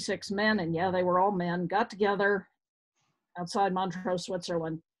 1947, 36 men, and yeah, they were all men, got together outside Montreux,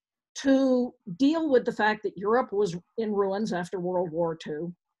 Switzerland, to deal with the fact that Europe was in ruins after World War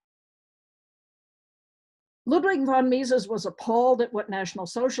II. Ludwig von Mises was appalled at what National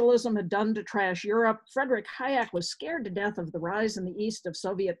Socialism had done to trash Europe. Friedrich Hayek was scared to death of the rise in the East of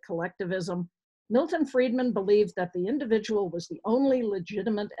Soviet collectivism. Milton Friedman believed that the individual was the only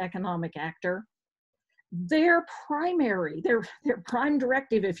legitimate economic actor. Their prime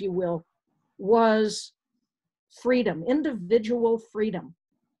directive, if you will, was freedom, individual freedom.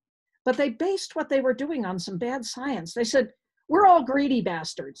 But they based what they were doing on some bad science. They said, we're all greedy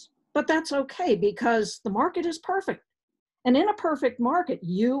bastards, but that's okay because the market is perfect. And in a perfect market,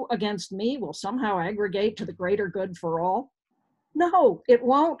 you against me will somehow aggregate to the greater good for all. No, it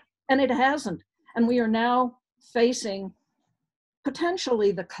won't, and it hasn't. And we are now facing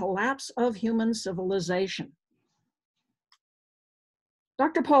potentially the collapse of human civilization.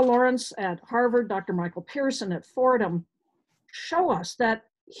 Dr. Paul Lawrence at Harvard, Dr. Michael Pearson at Fordham show us that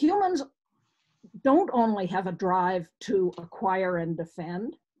humans don't only have a drive to acquire and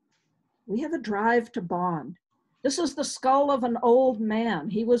defend, we have a drive to bond. This is the skull of an old man.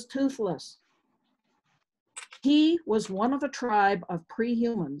 He was toothless. He was one of a tribe of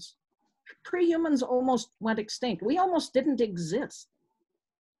pre-humans. Pre-humans almost went extinct. We almost didn't exist.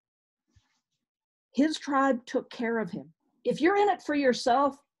 His tribe took care of him. If you're in it for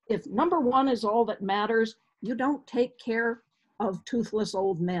yourself, if number one is all that matters, you don't take care of toothless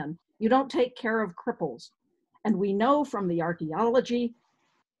old men. You don't take care of cripples. And we know from the archaeology,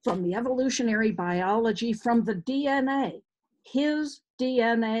 from the evolutionary biology, from the DNA, his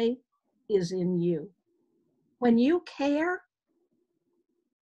DNA is in you. When you care,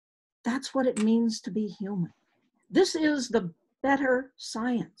 that's what it means to be human. This is the better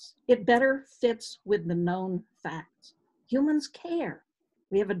science. It better fits with the known facts. Humans care.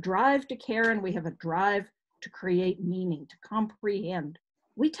 We have a drive to care, and we have a drive to create meaning, to comprehend.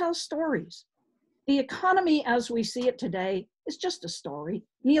 We tell stories. The economy as we see it today is just a story.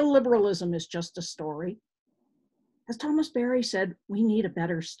 Neoliberalism is just a story. As Thomas Berry said, we need a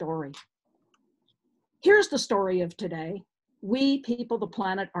better story. Here's the story of today. We people, the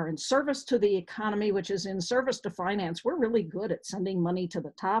planet, are in service to the economy, which is in service to finance. We're really good at sending money to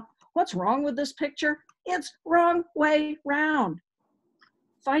the top. What's wrong with this picture? It's wrong way round.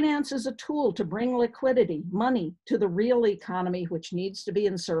 Finance is a tool to bring liquidity, money, to the real economy, which needs to be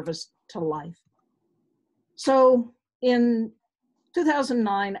in service to life. So in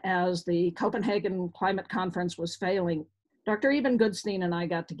 2009, as the Copenhagen Climate Conference was failing, Dr. Eben Goodstein and I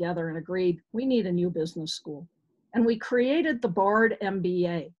got together and agreed we need a new business school. And we created the Bard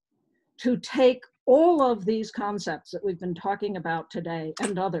MBA to take all of these concepts that we've been talking about today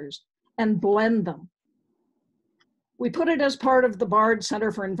and others and blend them. We put it as part of the Bard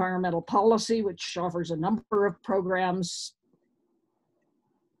Center for Environmental Policy, which offers a number of programs.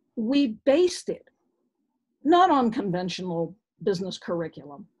 We based it not on conventional business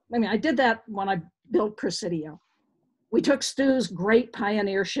curriculum. I mean, I did that when I built Presidio. We took Stu's great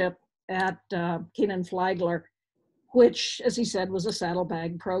pioneership at Keenan Flagler, which, as he said, was a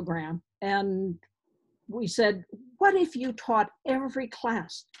saddlebag program. And we said, what if you taught every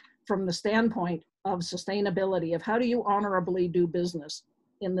class from the standpoint of sustainability, of how do you honorably do business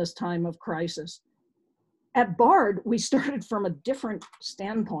in this time of crisis? At Bard, we started from a different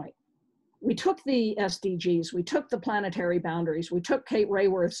standpoint. We took the SDGs, we took the planetary boundaries, we took Kate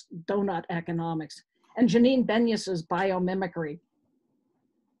Rayworth's donut economics and Janine Benyus's biomimicry.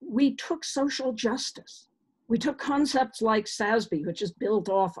 We took social justice. We took concepts like SASB, which is built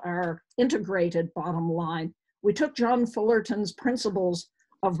off our integrated bottom line. We took John Fullerton's principles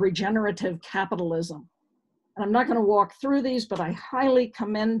of regenerative capitalism. And I'm not going to walk through these, but I highly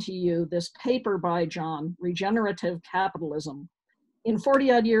commend to you this paper by John, Regenerative Capitalism. In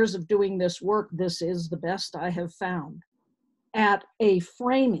 40-odd years of doing this work, this is the best I have found at a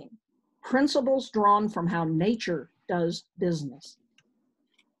framing, principles drawn from how nature does business.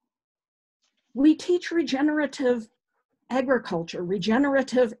 We teach regenerative agriculture,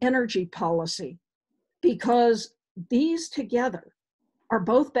 regenerative energy policy, because these together are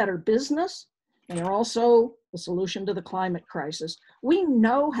both better business and they're also the solution to the climate crisis. We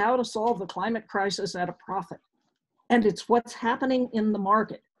know how to solve the climate crisis at a profit, and it's what's happening in the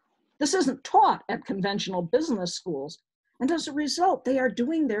market. This isn't taught at conventional business schools, and as a result, they are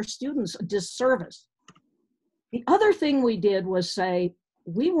doing their students a disservice. The other thing we did was say,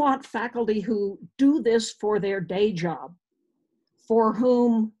 we want faculty who do this for their day job, for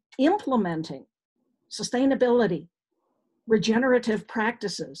whom implementing sustainability, regenerative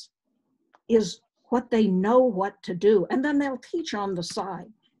practices is what they know what to do, and then they'll teach on the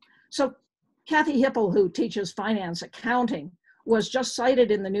side. So Kathy Hipple, who teaches finance accounting, was just cited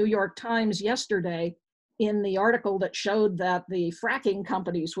in the New York Times yesterday in the article that showed that the fracking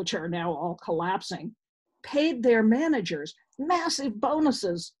companies, which are now all collapsing, paid their managers massive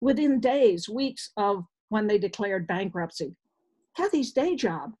bonuses within days, weeks of when they declared bankruptcy. Kathy's day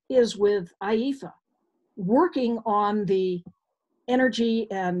job is with IEFA, working on the energy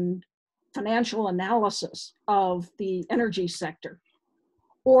and financial analysis of the energy sector.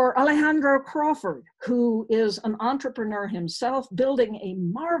 Or Alejandro Crawford, who is an entrepreneur himself, building a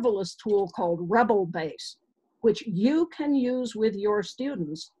marvelous tool called Rebel Base, which you can use with your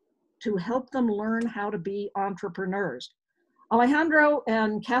students to help them learn how to be entrepreneurs. Alejandro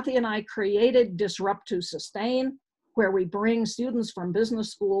and Kathy and I created Disrupt to Sustain, where we bring students from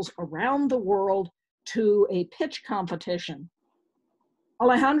business schools around the world to a pitch competition.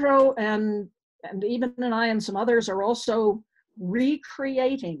 Alejandro and Eben and I and some others are also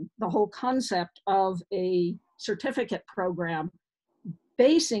recreating the whole concept of a certificate program,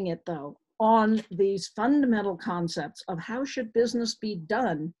 basing it though on these fundamental concepts of how should business be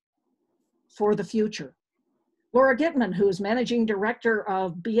done for the future. Laura Gitman, who is managing director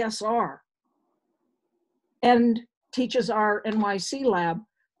of BSR and teaches our NYC lab.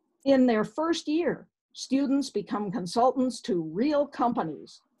 In their first year, students become consultants to real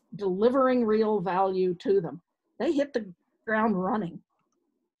companies, delivering real value to them. They hit the ground running.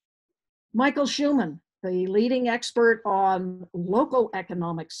 Michael Schumann, the leading expert on local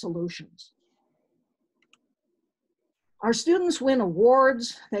economic solutions. Our students win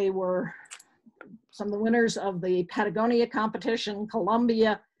awards. They were some of the winners of the Patagonia competition,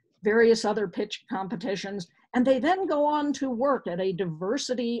 Columbia, various other pitch competitions, and they then go on to work at a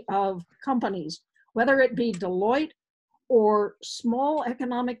diversity of companies, whether it be Deloitte or small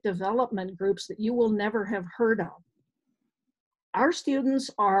economic development groups that you will never have heard of. Our students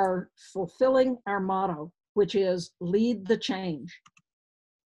are fulfilling our motto, which is lead the change.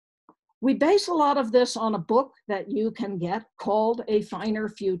 We base a lot of this on a book that you can get called A Finer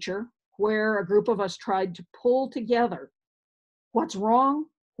Future, where a group of us tried to pull together what's wrong,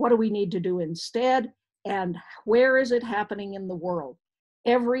 what do we need to do instead, and where is it happening in the world?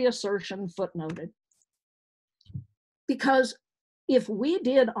 Every assertion footnoted. Because if we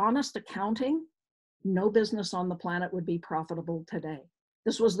did honest accounting, no business on the planet would be profitable today.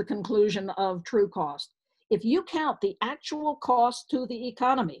 This was the conclusion of True Cost. If you count the actual cost to the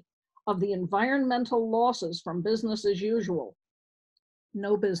economy of the environmental losses from business as usual,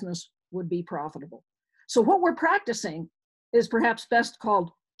 no business would be profitable. So what we're practicing is perhaps best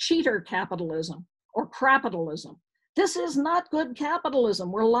called cheater capitalism or crapitalism. This is not good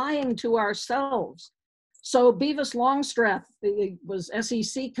capitalism. We're lying to ourselves. So Beavis Longstreth, who was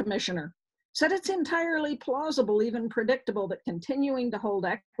SEC commissioner, said it's entirely plausible, even predictable, that continuing to hold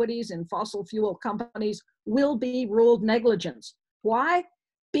equities in fossil fuel companies will be ruled negligence. Why?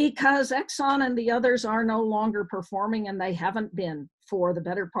 Because Exxon and the others are no longer performing, and they haven't been for the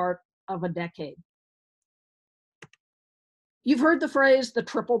better part of a decade. You've heard the phrase, the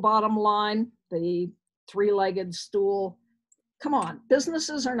triple bottom line, the three-legged stool. Come on,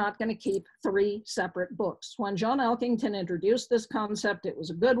 businesses are not going to keep three separate books. When John Elkington introduced this concept, it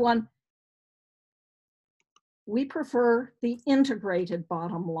was a good one. We prefer the integrated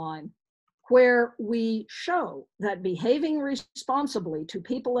bottom line, where we show that behaving responsibly to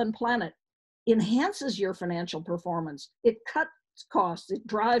people and planet enhances your financial performance. It cuts costs, it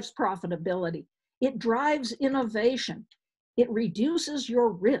drives profitability, it drives innovation, it reduces your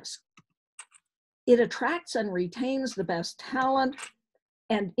risk, it attracts and retains the best talent,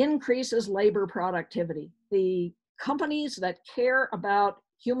 and increases labor productivity. The companies that care about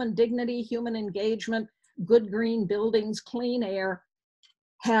human dignity, human engagement, good green buildings, clean air,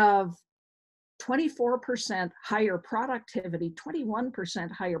 have 24% higher productivity,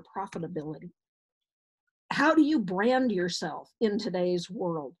 21% higher profitability. How do you brand yourself in today's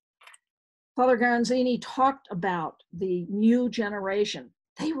world? Father Garanzini talked about the new generation.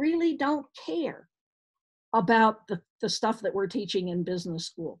 They really don't care about the stuff that we're teaching in business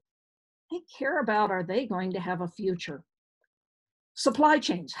school. They care about, are they going to have a future? Supply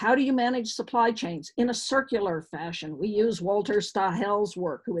chains. How do you manage supply chains in a circular fashion? We use Walter Stahel's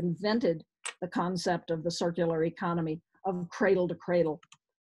work, who invented the concept of the circular economy, of cradle to cradle.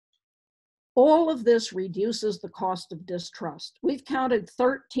 All of this reduces the cost of distrust. We've counted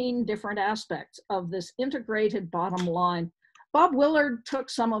 13 different aspects of this integrated bottom line. Bob Willard took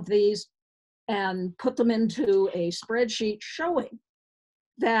some of these and put them into a spreadsheet showing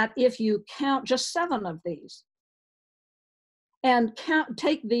that if you count just 7 of these, and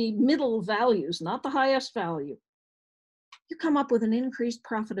take the middle values, not the highest value, you come up with an increased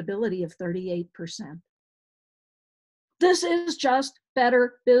profitability of 38%. This is just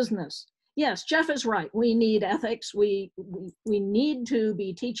better business. Yes, Jeff is right. We need ethics. We need to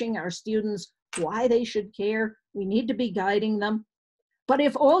be teaching our students why they should care. We need to be guiding them. But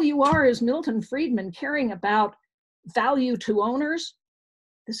if all you are is Milton Friedman caring about value to owners,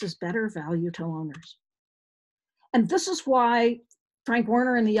 this is better value to owners. And this is why Frank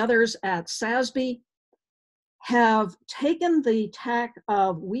Werner and the others at SASB have taken the tack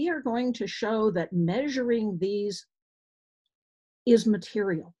of, we are going to show that measuring these is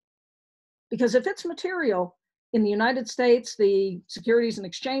material. Because if it's material, in the United States, the Securities and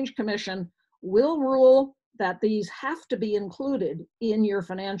Exchange Commission will rule that these have to be included in your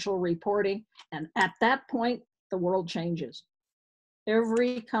financial reporting. And at that point, the world changes.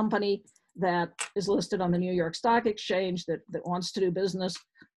 Every company that is listed on the New York Stock Exchange that wants to do business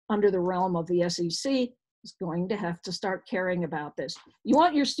under the realm of the SEC is going to have to start caring about this. You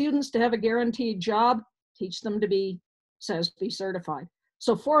want your students to have a guaranteed job, teach them to be SASB certified.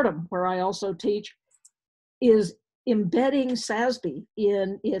 So Fordham, where I also teach, is embedding SASB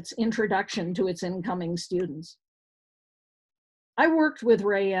in its introduction to its incoming students. I worked with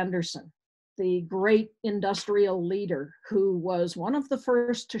Ray Anderson, the great industrial leader who was one of the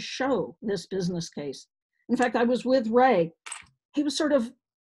first to show this business case. In fact, I was with Ray. He was sort of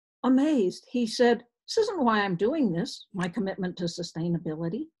amazed. He said, "This isn't why I'm doing this, my commitment to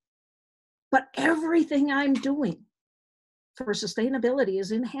sustainability, but everything I'm doing for sustainability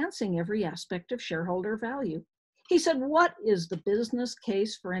is enhancing every aspect of shareholder value." He said, "What is the business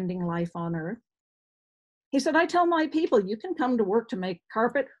case for ending life on Earth?" He said, "I tell my people, you can come to work to make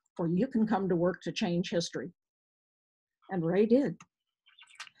carpet, or you can come to work to change history." And Ray did.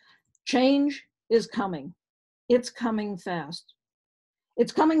 Change is coming. It's coming fast.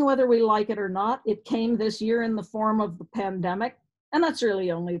 It's coming whether we like it or not. It came this year in the form of the pandemic, and that's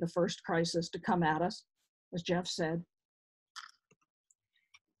really only the first crisis to come at us, as Jeff said.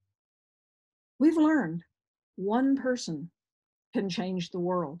 We've learned one person can change the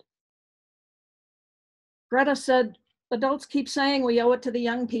world. Greta said, adults keep saying we owe it to the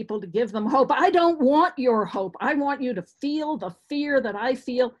young people to give them hope. I don't want your hope. I want you to feel the fear that I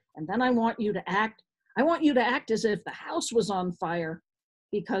feel, and then I want you to act. I want you to act as if the house was on fire,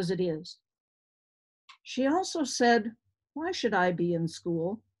 because it is. She also said, why should I be in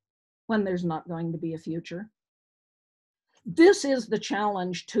school when there's not going to be a future? This is the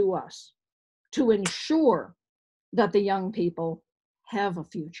challenge to us, to ensure that the young people have a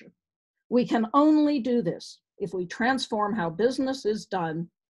future. We can only do this if we transform how business is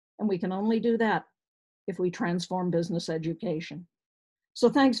done, and we can only do that if we transform business education. So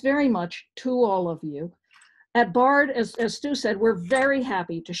thanks very much to all of you. At BARD, as Stu said, we're very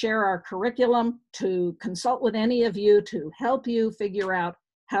happy to share our curriculum, to consult with any of you, to help you figure out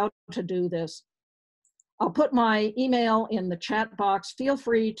how to do this. I'll put my email in the chat box. Feel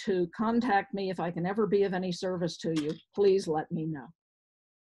free to contact me if I can ever be of any service to you. Please let me know.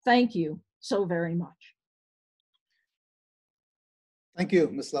 Thank you so very much. Thank you,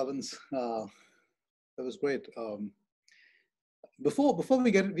 Ms. Lovins. That was great. Before we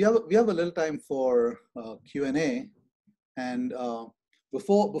get, we have a little time for Q&A, and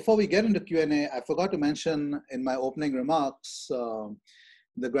before we get into Q&A, I forgot to mention in my opening remarks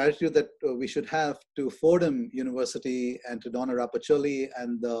the gratitude that we should have to Fordham University and to Donna Rapaccioli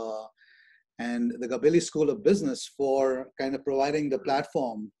and the Gabelli School of Business for kind of providing the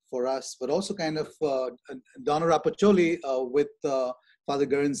platform for us, but also kind of Donna Rapaccioli with Father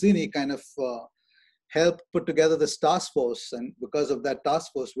Garanzini kind of help put together this task force, and because of that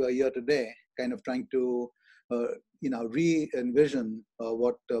task force, we are here today, kind of trying to, re-envision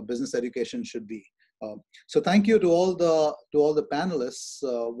what business education should be. So thank you to all the panelists.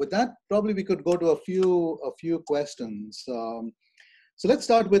 With that, probably we could go to a few questions. So let's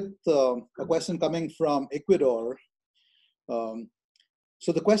start with a question coming from Ecuador.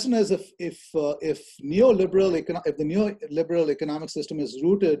 So the question is, if the neoliberal economic system is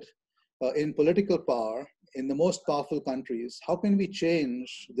rooted in political power in the most powerful countries, how can we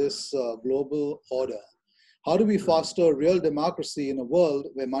change this global order? How do we foster real democracy in a world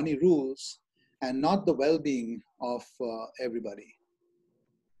where money rules and not the well-being of everybody?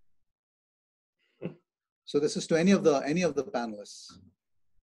 So this is to any of the panelists.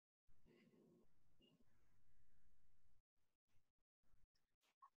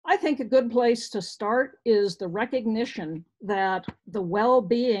 I think a good place to start is the recognition that the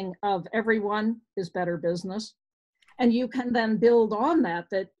well-being of everyone is better business. And you can then build on that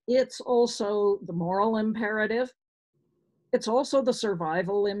it's also the moral imperative. It's also the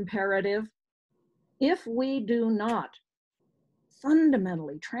survival imperative. If we do not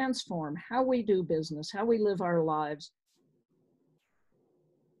fundamentally transform how we do business, how we live our lives,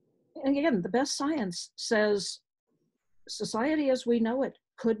 and again, the best science says society as we know it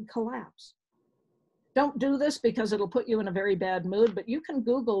could collapse. Don't do this because it'll put you in a very bad mood, but you can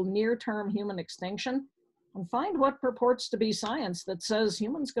Google near-term human extinction and find what purports to be science that says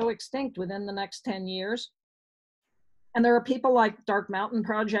humans go extinct within the next 10 years. And there are people like Dark Mountain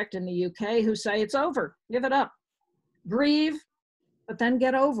Project in the UK who say it's over, give it up. Grieve, but then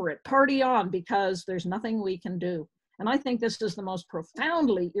get over it. Party on, because there's nothing we can do. And I think this is the most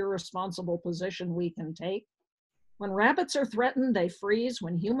profoundly irresponsible position we can take. When rabbits are threatened, they freeze.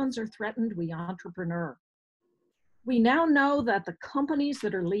 When humans are threatened, we entrepreneur. We now know that the companies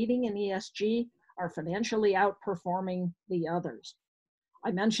that are leading in ESG are financially outperforming the others.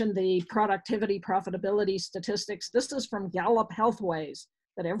 I mentioned the productivity profitability statistics. This is from Gallup Healthways,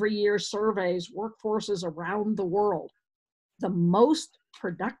 that every year surveys workforces around the world. The most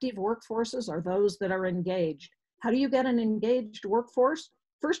productive workforces are those that are engaged. How do you get an engaged workforce?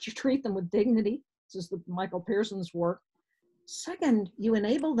 First, you treat them with dignity. This is Michael Pearson's work. Second, you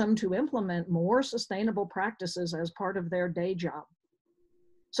enable them to implement more sustainable practices as part of their day job.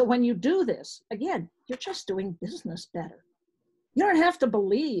 So when you do this, again, you're just doing business better. You don't have to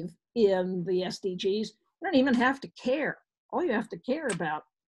believe in the SDGs. You don't even have to care. All you have to care about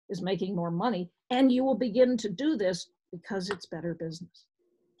is making more money, and you will begin to do this because it's better business.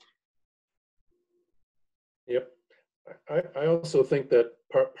 Yep. I also think that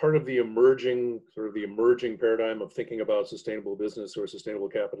part of the emerging paradigm of thinking about sustainable business or sustainable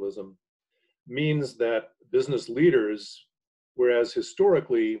capitalism means that business leaders, whereas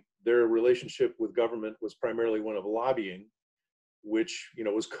historically their relationship with government was primarily one of lobbying, which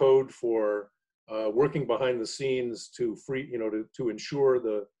was code for working behind the scenes to to ensure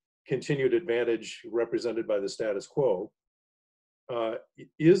the continued advantage represented by the status quo,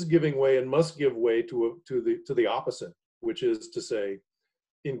 is giving way and must give way to the opposite, which is to say,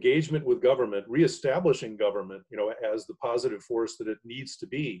 engagement with government, reestablishing government, as the positive force that it needs to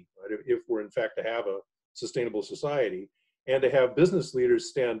be, right, if we're in fact to have a sustainable society, and to have business leaders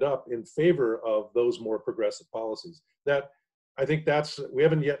stand up in favor of those more progressive policies. That, I think we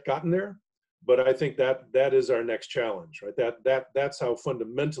haven't yet gotten there, but I think that is our next challenge, right? That's how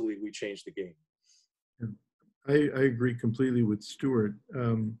fundamentally we change the game. I agree completely with Stuart.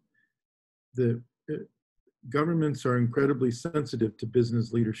 Governments are incredibly sensitive to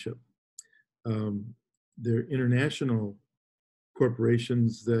business leadership. They're international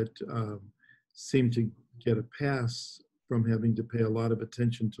corporations that seem to get a pass from having to pay a lot of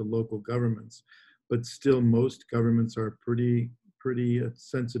attention to local governments, but still most governments are pretty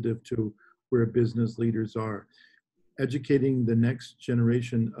sensitive to where business leaders are. Educating the next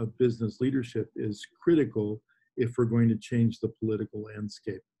generation of business leadership is critical if we're going to change the political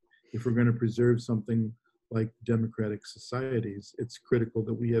landscape. If we're going to preserve something like democratic societies, it's critical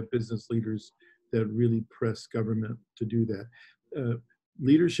that we have business leaders that really press government to do that.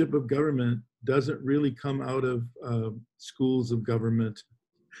 Leadership of government doesn't really come out of schools of government,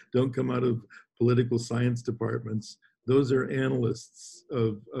 don't come out of political science departments. Those are analysts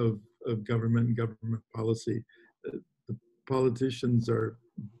of government and government policy. The politicians are,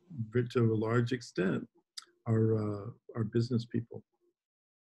 to a large extent, are business people.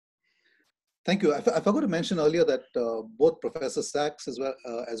 Thank you. I forgot to mention earlier that both Professor Sachs as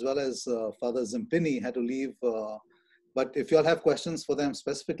well as Father Zampini had to leave. But if you all have questions for them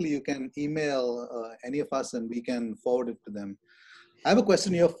specifically, you can email any of us and we can forward it to them. I have a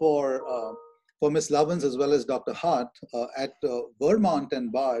question here for Ms. Lovins as well as Dr. Hart. At Vermont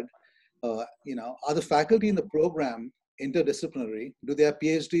and Bard, are the faculty in the program interdisciplinary? Do they have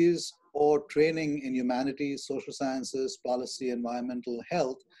PhDs or training in humanities, social sciences, policy, environmental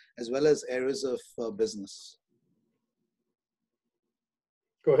health, as well as areas of business?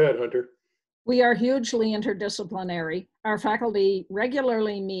 Go ahead, Hunter. We are hugely interdisciplinary. Our faculty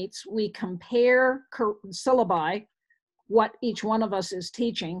regularly meets. We compare syllabi, what each one of us is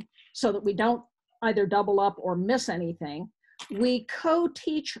teaching, so that we don't either double up or miss anything. We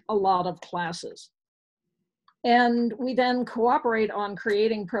co-teach a lot of classes. And we then cooperate on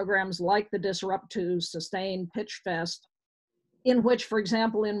creating programs like the Disrupt to Sustain Pitch Fest, in which, for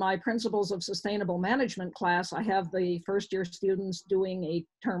example, in my Principles of Sustainable Management class, I have the first-year students doing a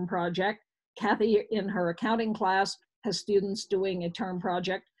term project. Kathy, in her accounting class, has students doing a term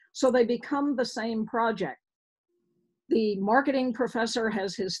project, so they become the same project. The marketing professor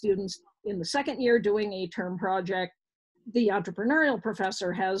has his students in the second year doing a term project. The entrepreneurial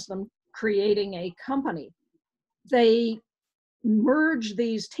professor has them creating a company. They merge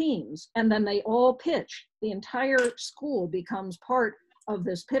these teams and then they all pitch. The entire school becomes part of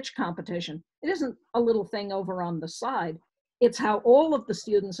this pitch competition. It isn't a little thing over on the side. It's how all of the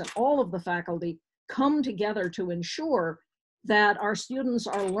students and all of the faculty come together to ensure that our students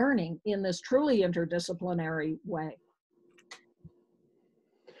are learning in this truly interdisciplinary way.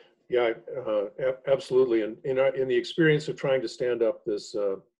 Yeah, absolutely. And in the experience of trying to stand up this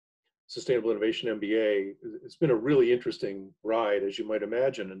Sustainable Innovation MBA, it's been a really interesting ride, as you might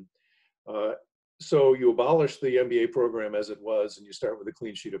imagine. And so you abolish the MBA program as it was, and you start with a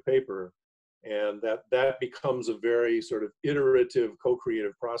clean sheet of paper. And that becomes a very sort of iterative,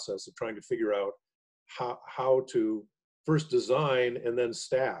 co-creative process of trying to figure out how to first design and then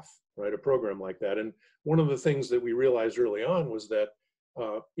staff, right, a program like that. And one of the things that we realized early on was that,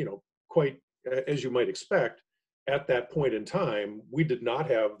 quite as you might expect, at that point in time, we did not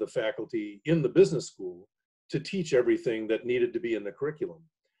have the faculty in the business school to teach everything that needed to be in the curriculum.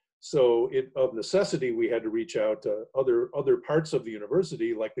 So of necessity, we had to reach out to other parts of the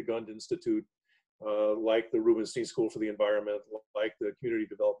university, like the Gund Institute, like the Rubenstein School for the Environment, like the Community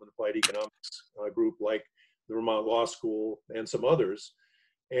Development Applied Economics group, like the Vermont Law School, and some others.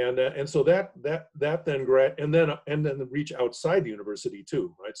 And so that then and then reach outside the university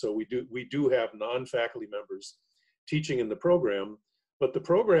too, right? So we do have non-faculty members teaching in the program, but the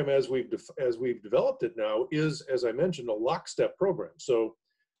program as we've developed it now is, as I mentioned, a lockstep program. So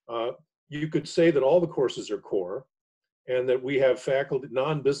you could say that all the courses are core, and that we have faculty,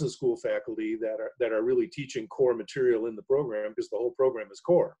 non-business school faculty that are really teaching core material in the program, because the whole program is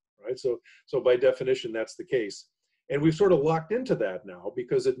core, right? So by definition, that's the case. And we've sort of locked into that now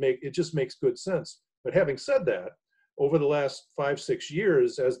because it just makes good sense. But having said that, over the last 5-6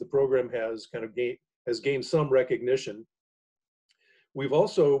 years, as the program has kind of gained some recognition, we've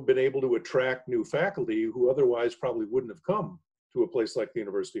also been able to attract new faculty who otherwise probably wouldn't have come to a place like the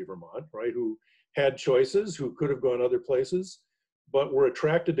University of Vermont, right? Who had choices, who could have gone other places, but were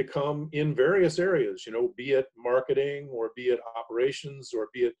attracted to come in various areas, you know, be it marketing, or be it operations, or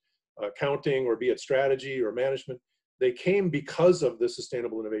be it accounting, or be it strategy or management. They came because of the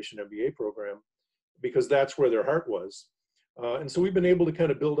Sustainable Innovation MBA program, because that's where their heart was. And so we've been able to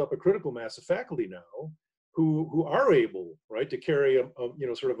kind of build up a critical mass of faculty now who are able, right, to carry you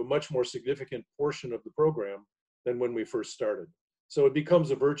know, sort of a much more significant portion of the program than when we first started. So it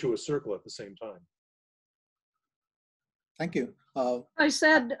becomes a virtuous circle at the same time. Thank you. I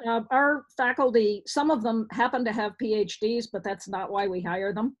said our faculty, some of them happen to have PhDs, but that's not why we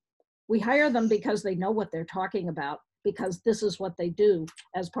hire them. We hire them because they know what they're talking about, because this is what they do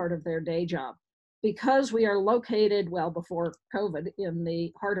as part of their day job. Because we are located, well, before COVID, in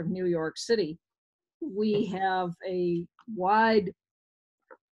the heart of New York City, we have a wide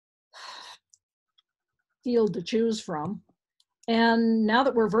field to choose from. And now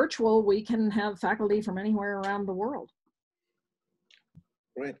that we're virtual, we can have faculty from anywhere around the world.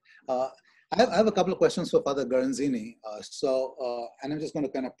 Great. I have a couple of questions for Father Garanzini. And I'm just going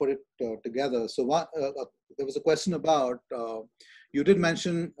to kind of put it together. So there was a question about, you did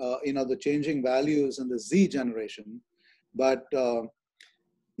mention, you know, the changing values in the Z generation, but,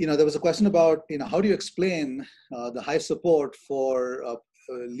 you know, there was a question about, you know, how do you explain the high support for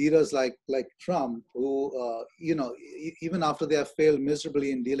leaders like Trump, who, you know, even after they have failed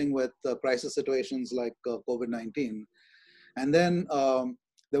miserably in dealing with crisis situations like COVID-19. And then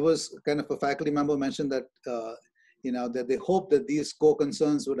there was kind of a faculty member mentioned that, you know, that they hope that these core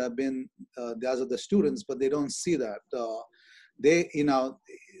concerns would have been those of the students, but they don't see that. They, you know,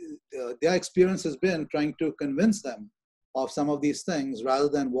 their experience has been trying to convince them of some of these things rather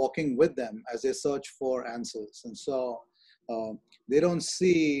than walking with them as they search for answers. And so they don't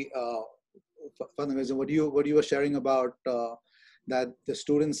see, fundamentally, what you were sharing about that the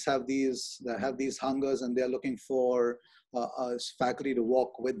students have these hungers and they're looking for faculty to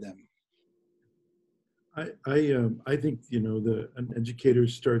walk with them. I think, you know, an educator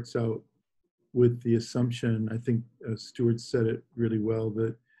starts out with the assumption, I think Stuart said it really well,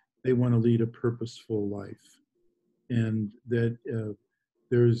 that they want to lead a purposeful life, and that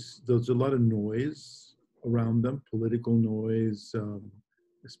there's a lot of noise around them, political noise,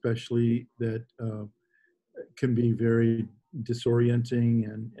 especially, that can be very disorienting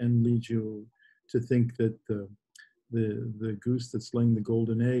and lead you to think that the goose that's laying the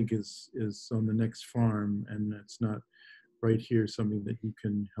golden egg is on the next farm, and it's not right here, something that you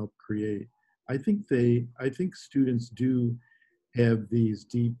can help create. I think students do have these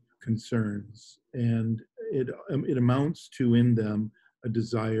deep concerns, and it amounts to, in them, a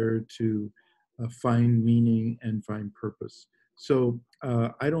desire to find meaning and find purpose. So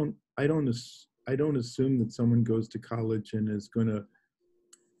I don't assume that someone goes to college and is going to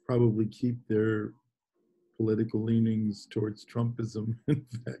probably keep their political leanings towards Trumpism.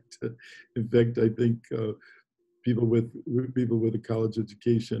 In fact, I think people with a college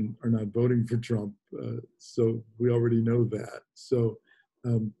education are not voting for Trump. So we already know that. So,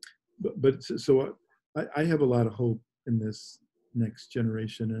 so I have a lot of hope in this next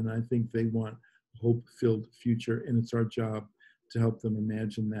generation, and I think they want a hope-filled future, and it's our job to help them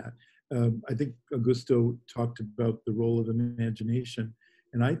imagine that. I think Augusto talked about the role of imagination,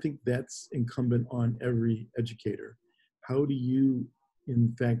 and I think that's incumbent on every educator. How do you,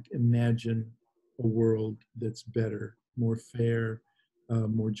 in fact, imagine a world that's better, more fair,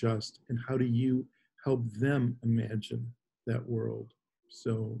 more just, and how do you help them imagine that world?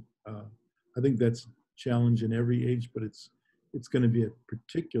 So I think that's a challenge in every age, but it's going to be a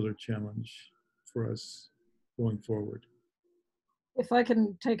particular challenge for us going forward. If I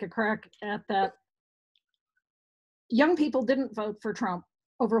can take a crack at that, young people didn't vote for Trump.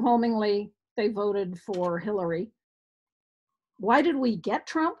 Overwhelmingly, they voted for Hillary. Why did we get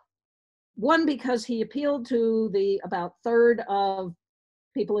Trump? One, because he appealed to the about third of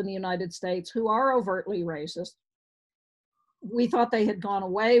people in the United States who are overtly racist. We thought they had gone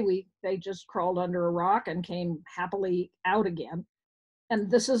away. They just crawled under a rock and came happily out again. And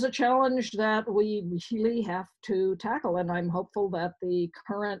this is a challenge that we really have to tackle. And I'm hopeful that the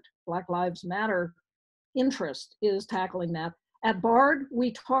current Black Lives Matter interest is tackling that. At Bard,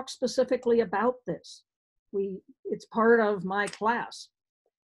 we talk specifically about this. It's part of my class.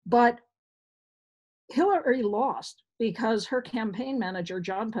 But Hillary lost because her campaign manager,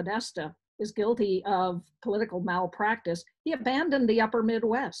 John Podesta, is guilty of political malpractice. He abandoned the upper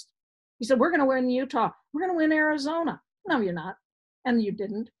Midwest. He said, we're going to win Utah. We're going to win Arizona. No, you're not. And you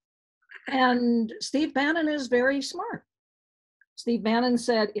didn't. And Steve Bannon is very smart. Steve Bannon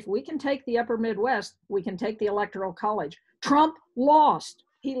said, if we can take the upper Midwest, we can take the Electoral College. Trump lost.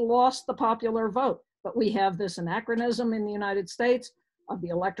 He lost the popular vote. But we have this anachronism in the United States of the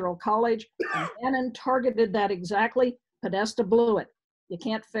Electoral College. And Bannon targeted that exactly. Podesta blew it. You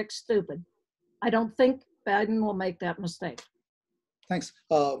can't fix stupid. I don't think Biden will make that mistake. Thanks.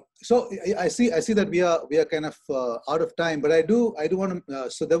 So I see that we are kind of out of time, but I do want to.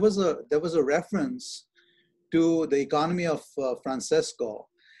 So there was a reference to the economy of Francesco,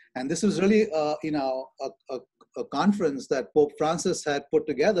 and this was really a conference that Pope Francis had put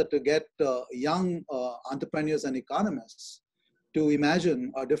together to get young entrepreneurs and economists to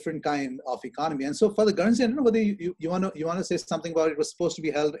imagine a different kind of economy. And so for the Garanzini, I don't know whether you want to say something about it. It was supposed to be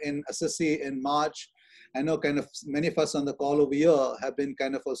held in Assisi in March. I know kind of many of us on the call over here have been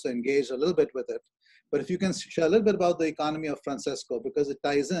kind of also engaged a little bit with it. But if you can share a little bit about the economy of Francesco, because it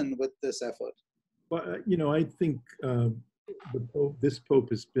ties in with this effort. Well, I think this Pope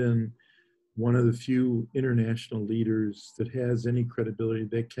has been one of the few international leaders that has any credibility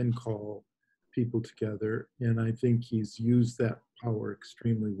that can call people together. And I think he's used that power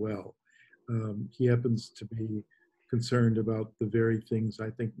extremely well. He happens to be concerned about the very things I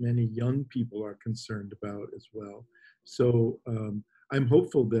think many young people are concerned about as well. So I'm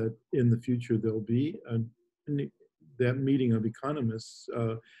hopeful that in the future there'll be that meeting of economists.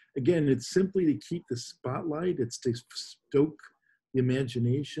 Again, it's simply to keep the spotlight, it's to stoke the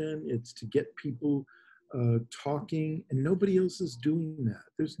imagination, it's to get people talking, and nobody else is doing that.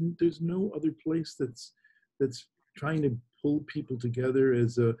 There's no other place that's trying to pull people together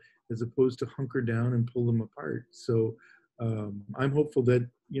as opposed to hunker down and pull them apart. So I'm hopeful that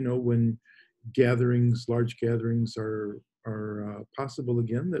when large gatherings are possible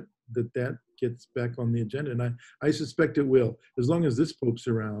again, that gets back on the agenda, and I suspect it will. As long as this Pope's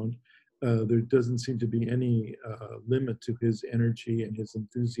around, there doesn't seem to be any limit to his energy and his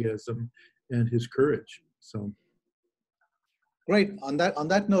enthusiasm and his courage. So, great. On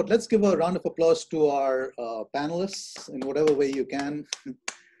that note, let's give a round of applause to our panelists in whatever way you can.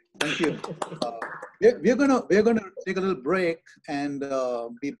 Thank you. We're gonna take a little break and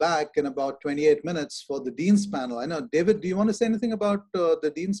be back in about 28 minutes for the Dean's panel. I know, David, do you want to say anything about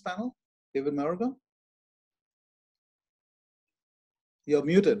the Dean's panel? David Mayorga? You're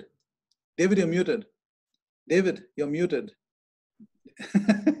muted. David, you're muted. David, you're muted.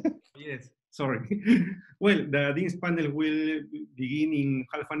 Yes, sorry. Well, the Dean's panel will begin in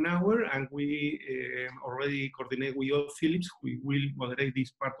half an hour, and we already coordinate with Joel Phillips, who will moderate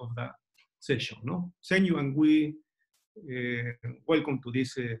this part of the session. No, thank you, and we welcome to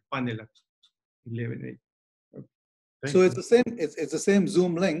this panel at 11 a.m. So it's the same. It's the same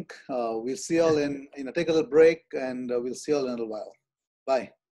Zoom link. We'll see you all in. Take a little break, and we'll see you all in a little while.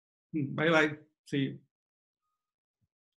 Bye. Bye bye. See you.